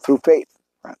faith,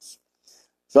 friends.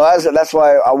 So that's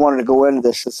why I wanted to go into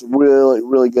this. It's really,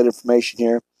 really good information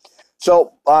here.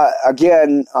 So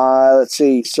again, let's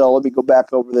see. So let me go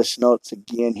back over this notes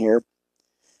again here.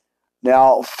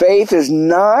 Now, faith is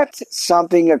not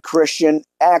something a Christian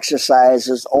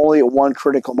exercises only at one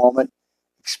critical moment,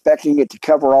 expecting it to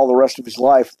cover all the rest of his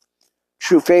life.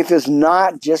 True faith is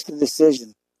not just a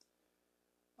decision.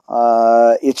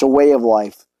 It's a way of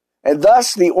life. And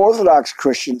thus, the Orthodox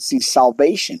Christian sees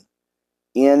salvation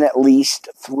in at least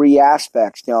three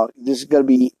aspects. Now, this is going to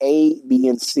be A, B,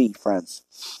 and C, friends.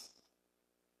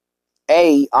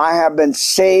 A, I have been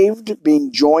saved,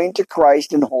 being joined to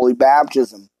Christ in holy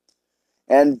baptism.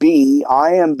 And B,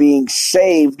 I am being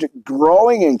saved,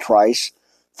 growing in Christ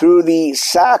through the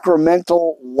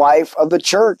sacramental life of the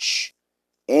church.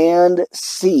 And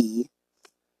C,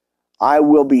 I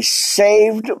will be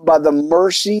saved by the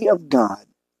mercy of God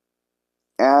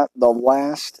at the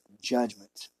last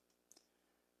judgment.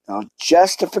 Now,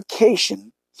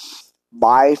 justification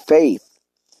by faith,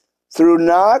 though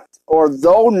not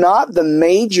the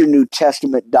major New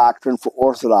Testament doctrine for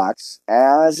Orthodox,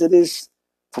 as it is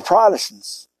for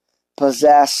Protestants,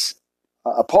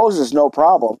 opposes no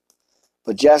problem,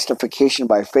 but justification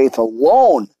by faith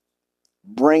alone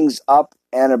brings up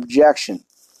an objection.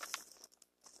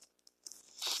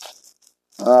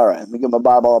 All right, let me get my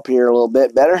Bible up here a little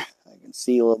bit better. I can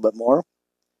see a little bit more.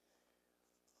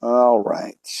 All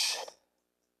right.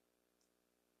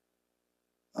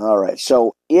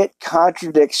 So it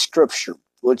contradicts Scripture,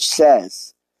 which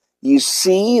says, you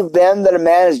see then that a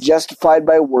man is justified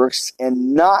by works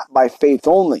and not by faith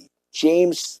only.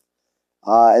 James,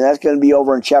 and that's going to be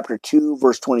over in chapter 2,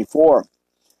 verse 24.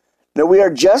 Now we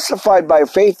are justified by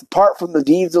faith apart from the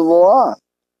deeds of the law.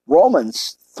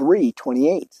 Romans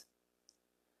 3:28.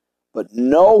 But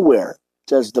nowhere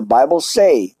does the Bible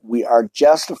say we are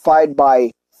justified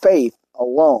by faith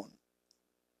alone.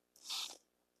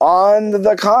 On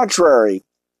the contrary,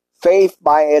 faith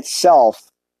by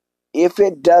itself, if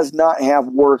it does not have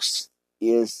works,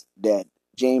 is dead.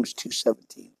 James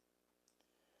 2:17.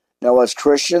 Now, as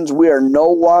Christians, we are no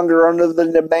longer under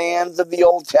the demands of the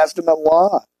Old Testament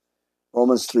law.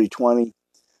 Romans 3:20.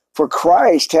 For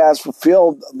Christ has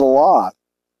fulfilled the law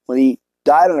when he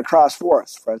died on the cross for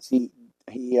us, friends. He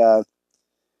what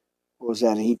was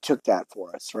that? He took that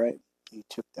for us, right? He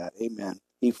took that. Amen.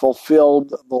 He fulfilled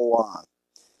the law.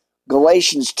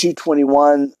 Galatians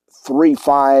 2:21,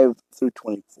 3:5 through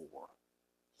 24.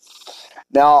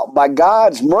 Now, by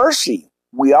God's mercy,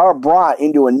 we are brought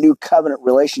into a new covenant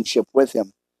relationship with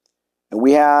him. And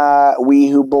we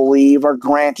who believe are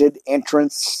granted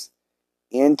entrance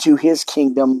into his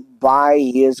kingdom by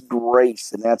his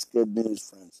grace. And that's good news,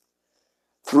 friends.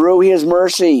 Through his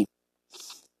mercy.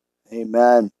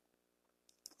 Amen.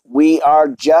 We are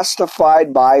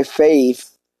justified by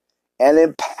faith and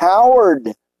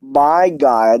empowered by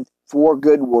God for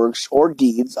good works or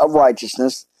deeds of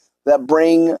righteousness that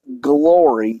bring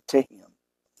glory to him.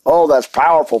 Oh, that's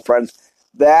powerful, friends.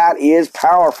 That is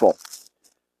powerful.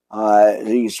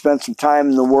 You spend some time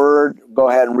in the Word, go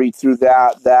ahead and read through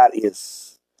that. That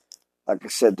is, like I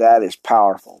said, that is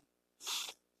powerful.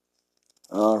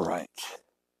 All right.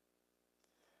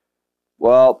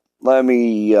 Well, let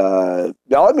me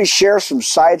share some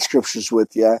side scriptures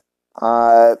with you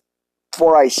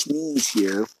before I sneeze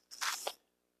here.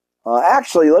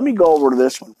 Actually, let me go over to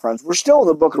this one, friends. We're still in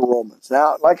the book of Romans.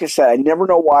 Now, like I said, I never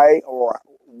know why or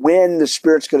when the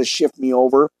Spirit's going to shift me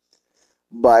over,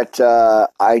 but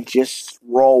I just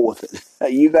roll with it.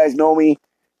 You guys know me.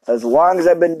 As long as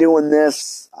I've been doing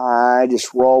this, I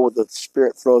just roll with what the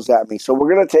Spirit throws at me. So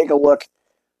we're going to take a look,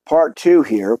 part 2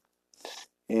 here.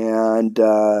 And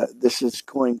this is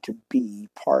going to be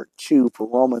part 2 for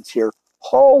Romans here.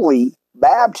 Holy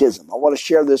baptism. I want to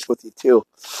share this with you too.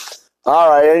 All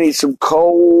right, I need some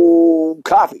cold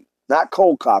coffee. Not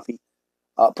cold coffee.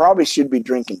 Probably should be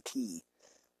drinking tea.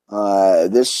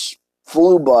 This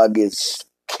flu bug is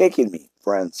kicking me,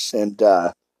 friends. And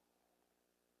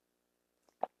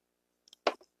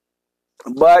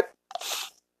but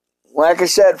like I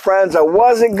said, friends, I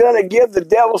wasn't going to give the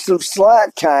devil some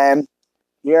slack time.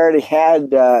 He already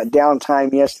had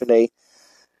downtime yesterday.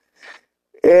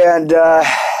 And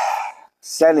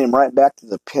send him right back to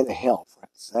the pit of hell,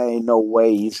 friends. There ain't no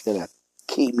way he's going to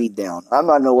keep me down. I'm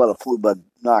not going to let a flu bug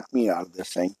knock me out of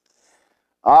this thing.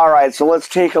 All right, so let's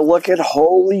take a look at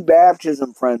holy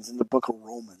baptism, friends, in the book of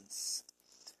Romans.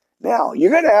 Now,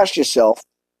 you're going to ask yourself,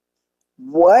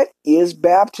 what is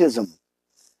baptism?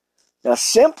 Now,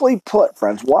 simply put,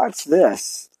 friends, watch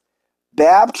this.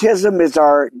 Baptism is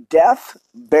our death,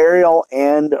 burial,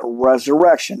 and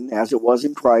resurrection, as it was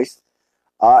in Christ,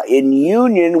 in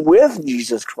union with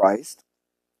Jesus Christ.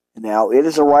 Now, it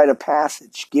is a rite of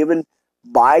passage given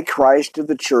by Christ to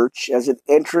the church as an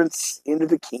entrance into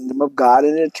the kingdom of God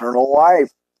and eternal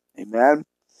life. Amen.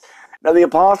 Now, the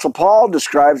Apostle Paul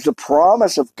describes the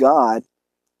promise of God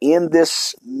in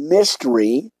this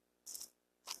mystery,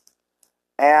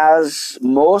 as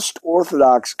most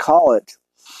Orthodox call it,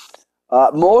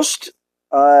 most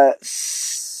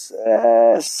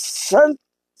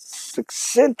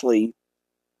succinctly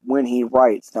when he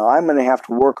writes. Now, I'm going to have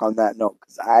to work on that note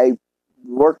because I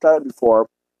worked on it before.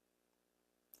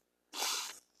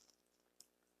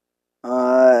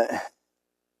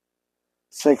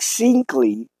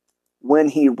 Succinctly when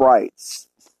he writes.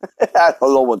 I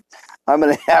don't know what. I'm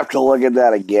going to have to look at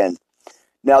that again.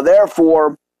 Now,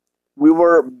 therefore, we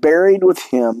were buried with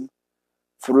him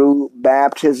through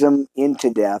baptism into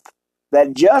death,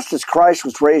 that just as Christ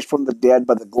was raised from the dead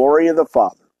by the glory of the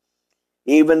Father,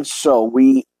 even so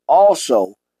we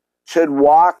also should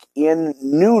walk in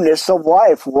newness of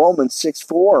life. Romans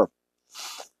 6:4.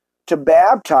 To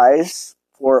baptize,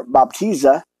 or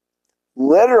baptiza,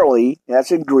 literally,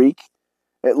 that's in Greek,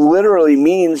 it literally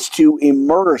means to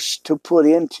immerse, to put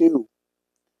into.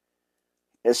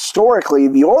 Historically,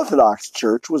 the Orthodox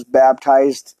Church was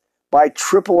baptized by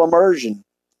triple immersion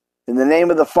in the name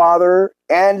of the Father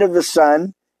and of the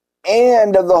Son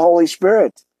and of the Holy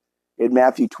Spirit in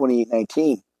Matthew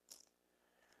 28:19.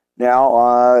 Now,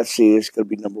 let's see, it's going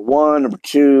to be number 1, number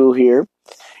 2 here.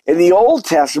 In the Old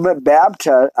Testament,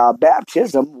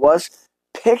 baptism was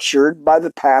pictured by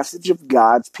the passage of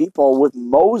God's people with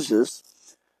Moses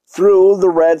through the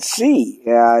Red Sea.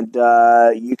 And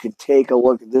you can take a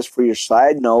look at this for your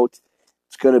side note.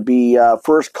 It's going to be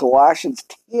 1 Colossians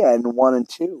 10:1 and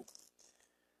 2.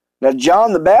 Now,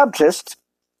 John the Baptist,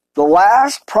 the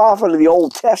last prophet of the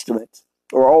Old Testament,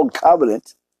 or Old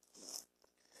Covenant,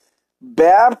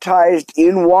 baptized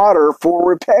in water for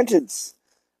repentance.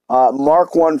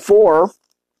 Mark 1:4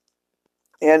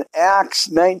 and Acts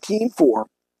 19:4.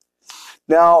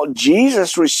 Now,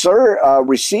 Jesus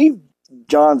received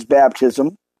John's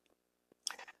baptism,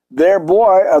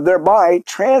 thereby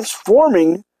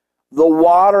transforming the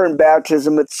water in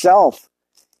baptism itself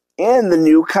in the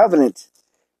new covenant.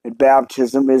 And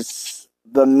baptism is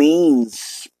the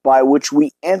means by which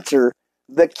we enter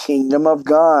the kingdom of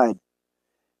God.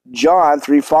 John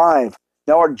 3:5.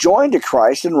 Now are joined to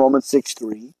Christ in Romans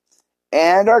 6:3,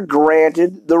 and are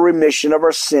granted the remission of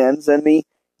our sins and the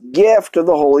gift of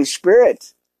the Holy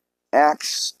Spirit.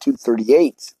 Acts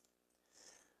 2:38.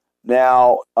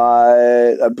 Now,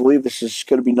 I believe this is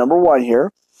going to be number 1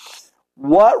 here.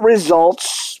 What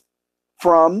results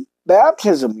from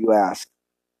baptism, you ask?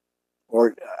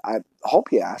 Or I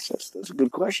hope you ask. That's a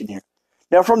good question here.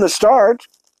 Now, from the start,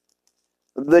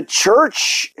 the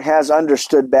church has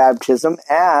understood baptism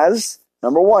as,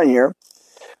 number 1 here,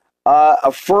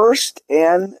 a first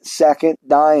and second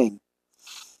dying.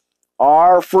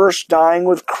 Our first dying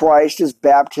with Christ as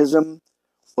baptism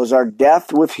was our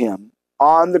death with him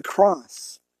on the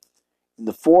cross. In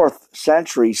the 4th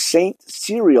century, Saint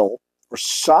Cyril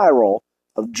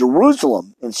of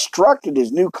Jerusalem instructed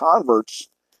his new converts,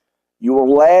 you were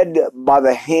led by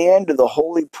the hand to the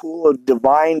holy pool of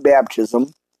divine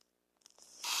baptism,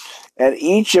 and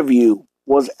each of you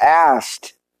was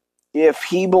asked if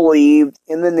he believed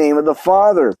in the name of the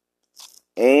Father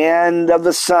and of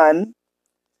the Son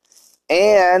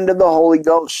and of the Holy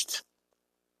Ghost.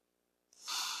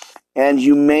 And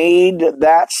you made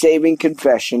that saving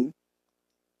confession.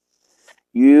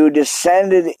 You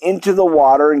descended into the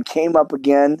water and came up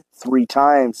again 3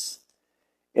 times.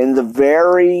 In the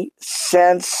very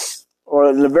sense, or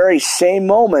in the very same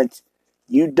moment,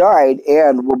 you died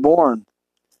and were born.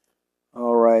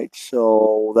 All right,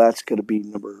 so that's going to be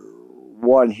number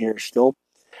 1 here still.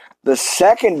 The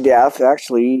second death,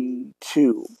 actually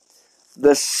 2.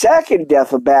 The second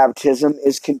death of baptism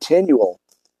is continual.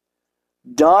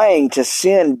 Dying to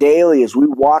sin daily as we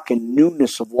walk in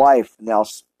newness of life. Now,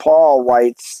 Paul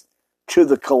writes to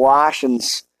the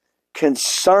Colossians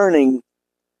concerning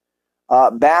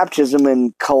baptism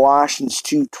in Colossians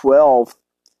 2:12,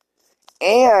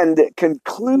 and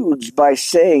concludes by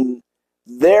saying,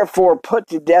 therefore put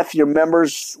to death your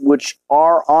members which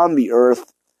are on the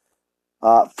earth,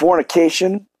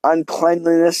 fornication,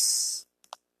 uncleanliness,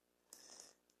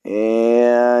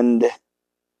 and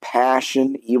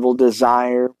passion, evil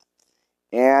desire,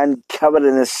 and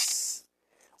covetousness,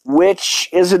 which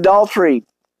is adultery.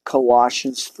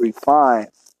 Colossians 3:5.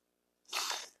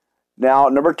 Now,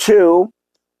 number 2,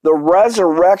 the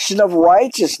resurrection of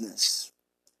righteousness.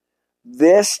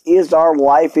 This is our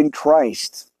life in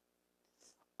Christ,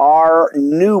 our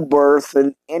new birth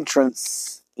and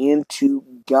entrance into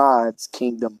God's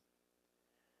kingdom.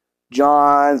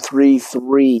 John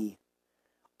 3:3.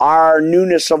 Our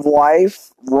newness of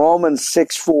life, Romans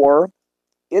 6:4.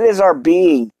 It is our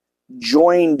being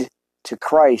joined to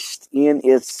Christ in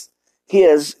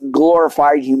his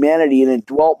glorified humanity and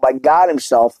indwelt by God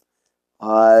himself.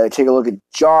 Take a look at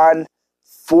John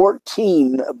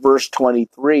 14, verse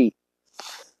 23.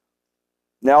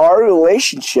 Now, our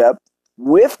relationship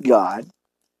with God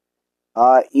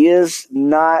is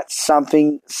not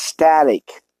something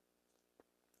static,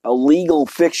 a legal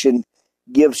fiction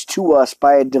gives to us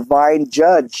by a divine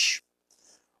judge.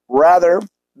 Rather,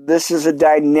 this is a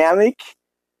dynamic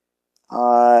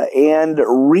and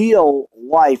real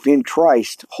life in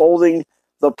Christ, holding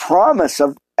the promise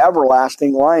of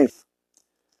everlasting life.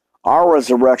 Our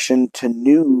resurrection to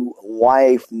new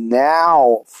life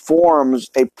now forms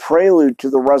a prelude to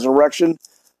the resurrection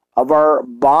of our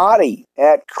body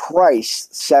at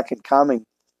Christ's second coming.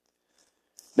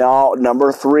 Now,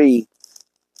 number 3,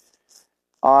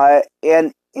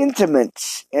 an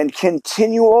intimate and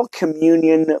continual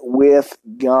communion with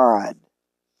God.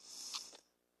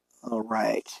 All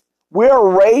right. We are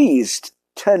raised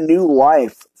to new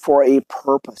life for a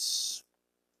purpose.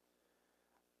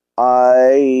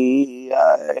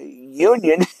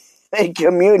 Union and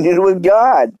communion with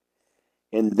God.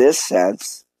 In this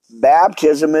sense,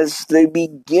 baptism is the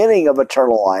beginning of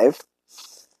eternal life.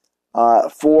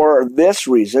 For this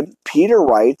reason, Peter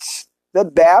writes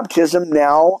that baptism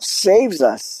now saves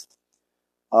us.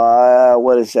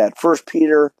 What is that? 1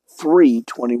 Peter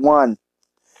 3:21.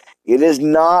 It is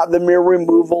not the mere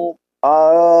removal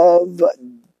of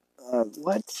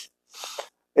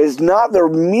It is not the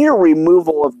mere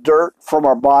removal of dirt from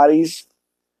our bodies,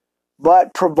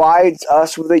 but provides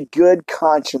us with a good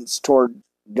conscience toward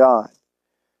God.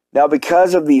 Now,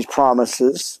 because of these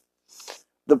promises,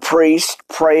 the priest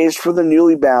prays for the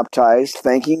newly baptized,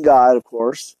 thanking God, of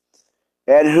course,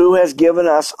 and who has given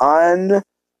us,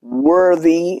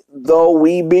 unworthy though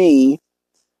we be,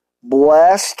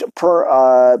 blessed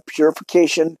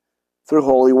purification through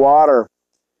holy water,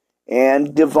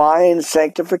 and divine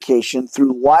sanctification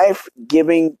through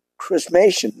life-giving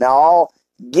chrismation. Now, I'll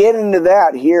get into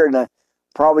that here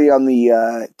probably on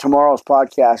the tomorrow's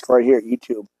podcast right here at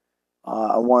YouTube.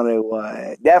 I want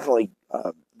to definitely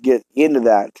get into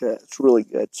that. It's really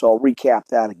good. So I'll recap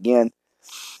that again.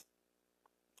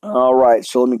 All right,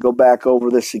 so let me go back over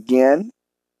this again.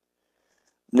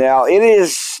 Now, it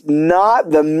is not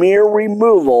the mere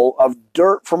removal of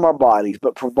dirt from our bodies,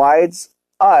 but provides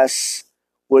us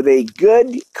with a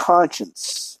good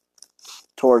conscience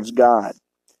towards God.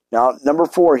 Now, number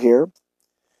 4 here.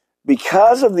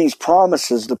 Because of these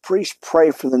promises, the priests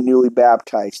pray for the newly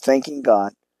baptized, thanking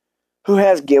God, who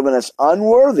has given us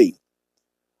unworthy,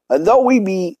 and though we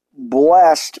be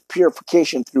blessed,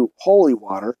 purification through holy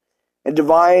water, and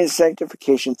divine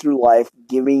sanctification through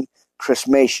life-giving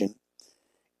chrismation,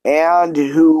 and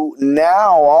who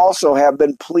now also have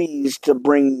been pleased to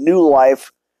bring new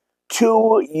life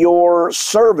to your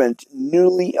servant,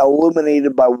 newly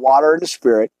illuminated by water and the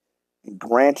Spirit, and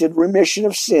granted remission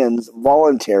of sins,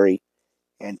 voluntary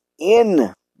and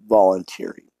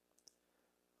involuntary.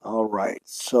 All right,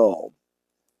 so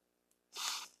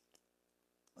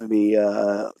let me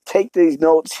take these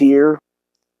notes here,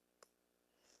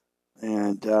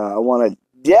 and I want to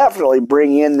definitely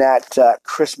bring in that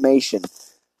chrismation.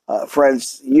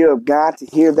 Friends, you have got to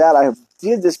hear that. I have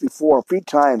did this before a few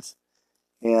times,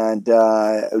 and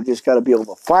we just got to be able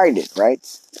to find it, right?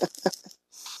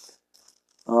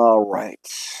 All right.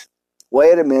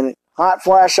 Wait a minute. Hot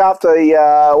flash off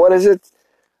the, what is it?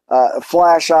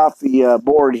 Flash off the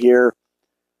board here.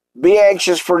 Be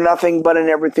anxious for nothing, but in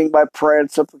everything by prayer and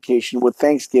supplication with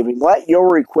thanksgiving. Let your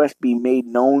request be made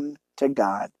known to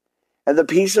God. And the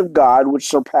peace of God, which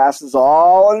surpasses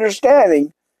all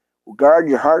understanding, will guard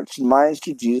your hearts and minds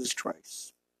to Jesus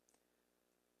Christ.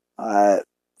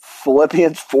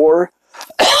 Philippians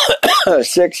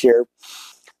 4:6 here.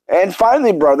 And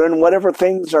finally, brethren, whatever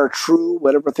things are true,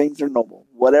 whatever things are noble,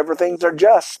 whatever things are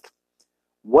just,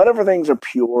 whatever things are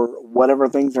pure, whatever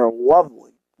things are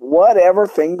lovely, whatever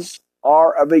things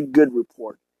are of a good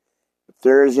report, if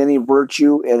there is any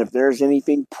virtue and if there is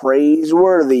anything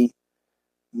praiseworthy,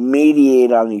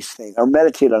 meditate on these things, or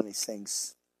meditate on these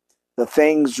things. The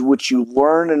things which you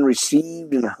learned and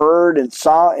received and heard and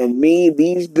saw in me,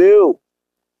 these do.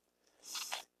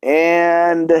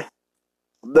 And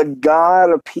the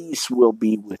God of peace will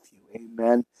be with you.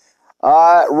 Amen.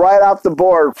 Right off the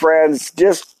board, friends,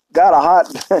 just got a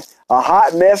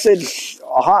hot message,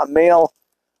 a hot mail,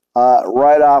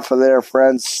 right off of there,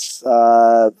 friends.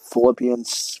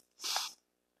 Philippians,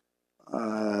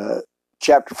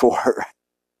 chapter 4.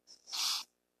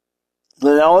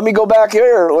 Now let me go back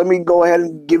here. Let me go ahead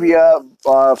and give you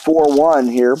a 4:1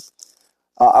 here.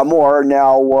 More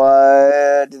now.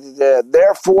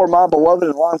 Therefore, my beloved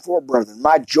and longed for brethren,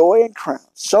 my joy and crown.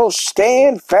 So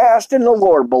stand fast in the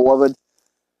Lord, beloved.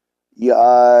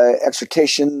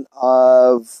 Exhortation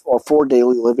for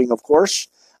daily living, of course.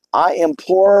 I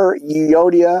implore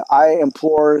Euodia, I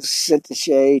implore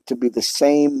Syntyche to be the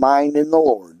same mind in the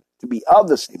Lord, to be of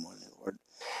the same mind in the Lord.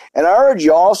 And I urge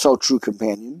you also, true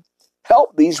companion,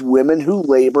 help these women who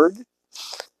labored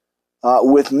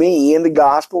with me in the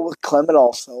gospel, with Clement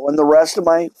also, and the rest of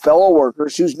my fellow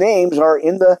workers whose names are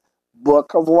in the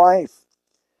book of life.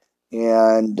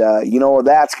 And you know where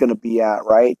that's going to be at,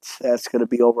 right? That's going to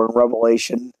be over in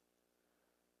Revelation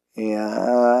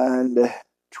and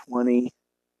 20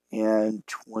 and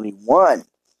 21.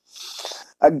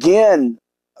 Again,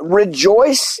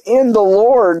 rejoice in the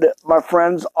Lord, my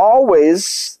friends,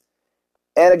 always.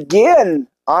 And again,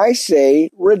 I say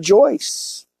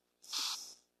rejoice.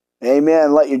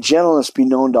 Amen. Let your gentleness be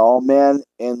known to all men,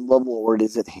 and love of the Lord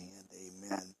is at hand.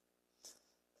 Amen.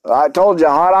 I told you,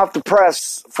 hot off the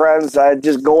press, friends. I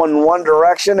just go in one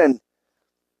direction and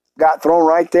got thrown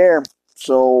right there.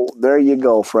 So there you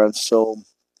go, friends. So,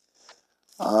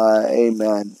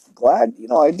 amen. Glad,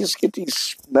 I just get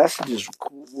these messages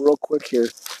real quick here.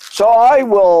 So I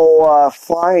will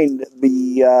find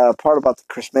the part about the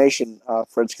chrismation,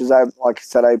 friends, because like I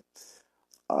said,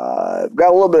 got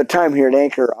a little bit of time here at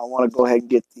Anchor. I want to go ahead and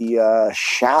get the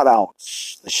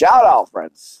shout-outs. The shout-out,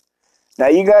 friends. Now,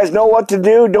 you guys know what to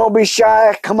do. Don't be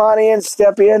shy. Come on in.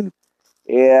 Step in.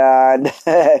 And,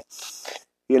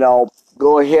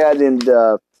 go ahead and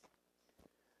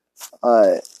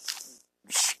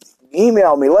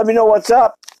email me. Let me know what's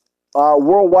up.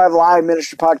 Worldwide Live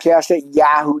Ministry Podcast at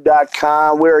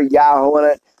yahoo.com. We're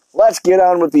Yahooing it. Let's get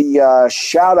on with the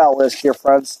shout-out list here,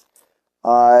 friends.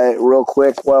 Real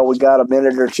quick, well, we got a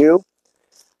minute or two.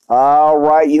 All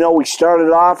right, we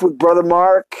started off with Brother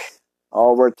Mark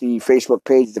over at the Facebook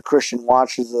page, The Christian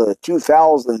Watches, the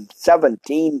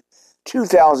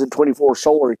 2017-2024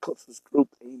 Solar Eclipses Group.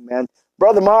 Amen.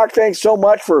 Brother Mark, thanks so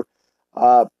much for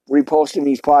reposting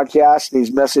these podcasts,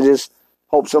 these messages.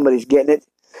 Hope somebody's getting it.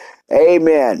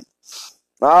 Amen.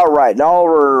 All right, and all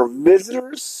our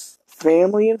visitors,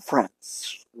 family, and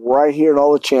friends right here on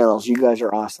all the channels. You guys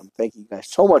are awesome. Thank you guys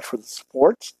so much for the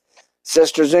support.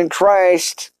 Sisters in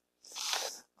Christ.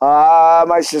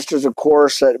 My sisters, of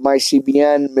course, at my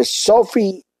CBN, Miss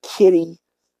Sophie, Kitty,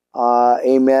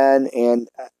 amen, and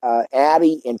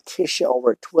Addie and Tisha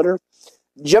over at Twitter.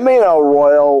 Jamina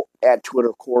Royal at Twitter,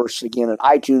 of course, again at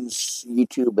iTunes,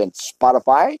 YouTube, and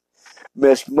Spotify.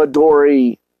 Miss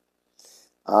Midori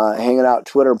hanging out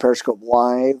Twitter and Periscope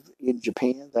Live in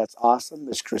Japan. That's awesome.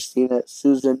 Miss Christina,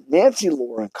 Susan, Nancy,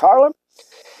 Laura, and Carla.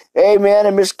 Amen.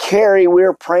 And Miss Carrie,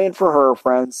 we're praying for her,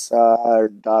 friends. Our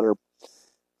daughter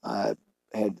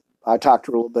I talked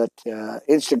to her a little bit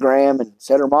Instagram and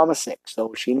said her mama's sick,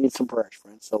 so she needs some prayers,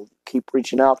 friends. So keep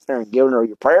reaching out there and giving her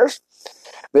your prayers.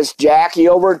 Miss Jackie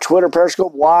over at Twitter,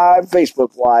 Periscope Live,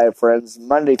 Facebook Live, friends,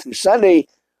 Monday through Sunday.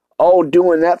 Oh,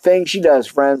 doing that thing she does,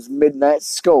 friends. Midnight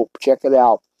Scope. Check it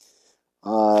out.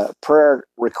 Prayer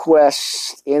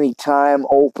requests anytime,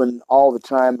 open all the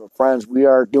time. But friends, we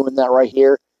are doing that right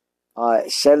here.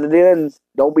 Send it in.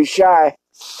 Don't be shy.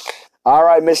 All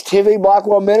right, Miss Tiffany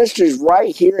Blackwell Ministries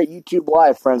right here at YouTube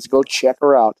Live, friends. Go check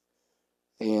her out.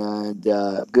 And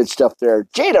good stuff there.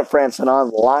 Jada Franson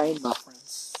on the line, my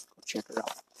friends. Go check her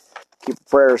out. Keep your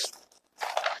prayers.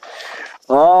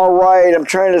 All right, I'm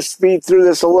trying to speed through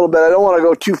this a little bit. I don't want to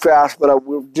go too fast, but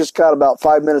we've just got about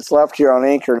 5 minutes left here on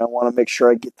Anchor, and I want to make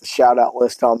sure I get the shout-out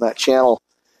list on that channel.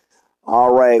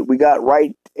 All right, we got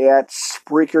right at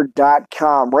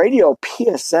Spreaker.com, Radio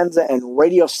Piacenza and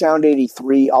Radio Sound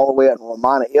 83, all the way out in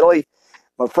Romana, Italy.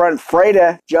 My friend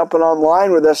Freda jumping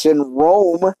online with us in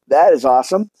Rome. That is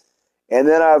awesome. And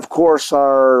then, of course,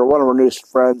 one of our newest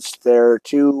friends there,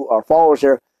 too, our followers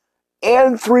there,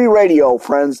 N3 Radio,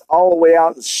 friends, all the way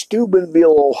out in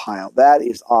Steubenville, Ohio. That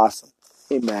is awesome.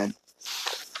 Amen.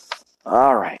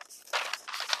 All right.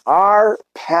 Our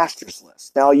pastors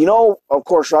list. Now, of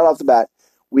course, right off the bat,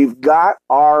 we've got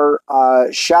our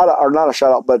shout out, or not a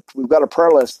shout out, but we've got a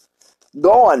prayer list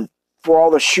going for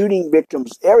all the shooting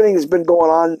victims. Everything that's been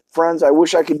going on, friends. I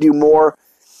wish I could do more.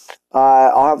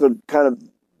 I'll have to kind of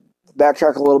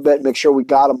backtrack a little bit and make sure we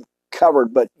got them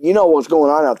covered. But you know what's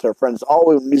going on out there, friends. All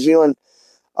over New Zealand,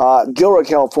 Gilroy,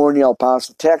 California, El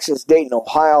Paso, Texas, Dayton,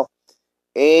 Ohio,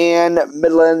 and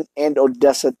Midland and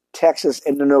Odessa, Texas.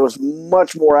 And then there was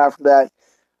much more after that.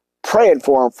 Praying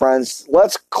for them, friends.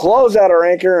 Let's close out our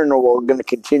Anchor, and we're going to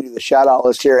continue the shout-out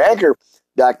list here.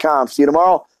 Anchor.com. See you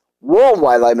tomorrow.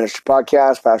 Worldwide Live Ministry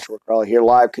Podcast. Pastor Rick Crowley here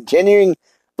live, continuing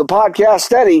the podcast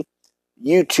study,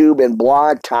 YouTube, and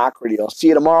Blog Talk Radio. See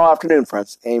you tomorrow afternoon,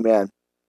 friends. Amen.